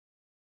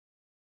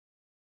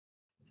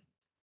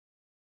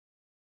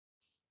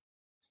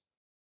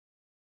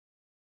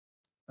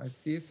 I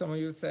see some of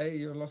you say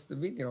you lost the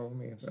video of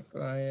me, but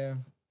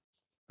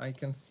I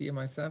can see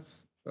myself,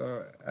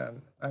 so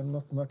I'm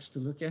not much to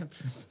look at.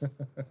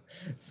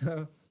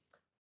 So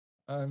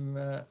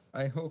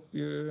I hope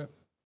you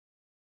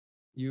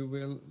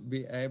will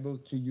be able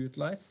to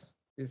utilize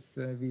this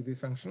VB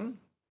function,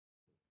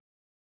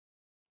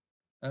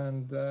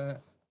 and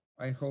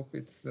I hope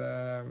it's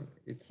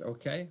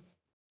okay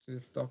to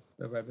stop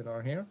the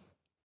webinar here.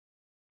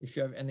 If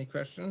you have any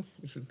questions,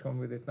 you should come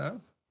with it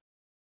now.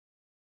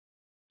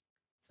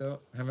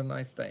 So have a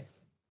nice day.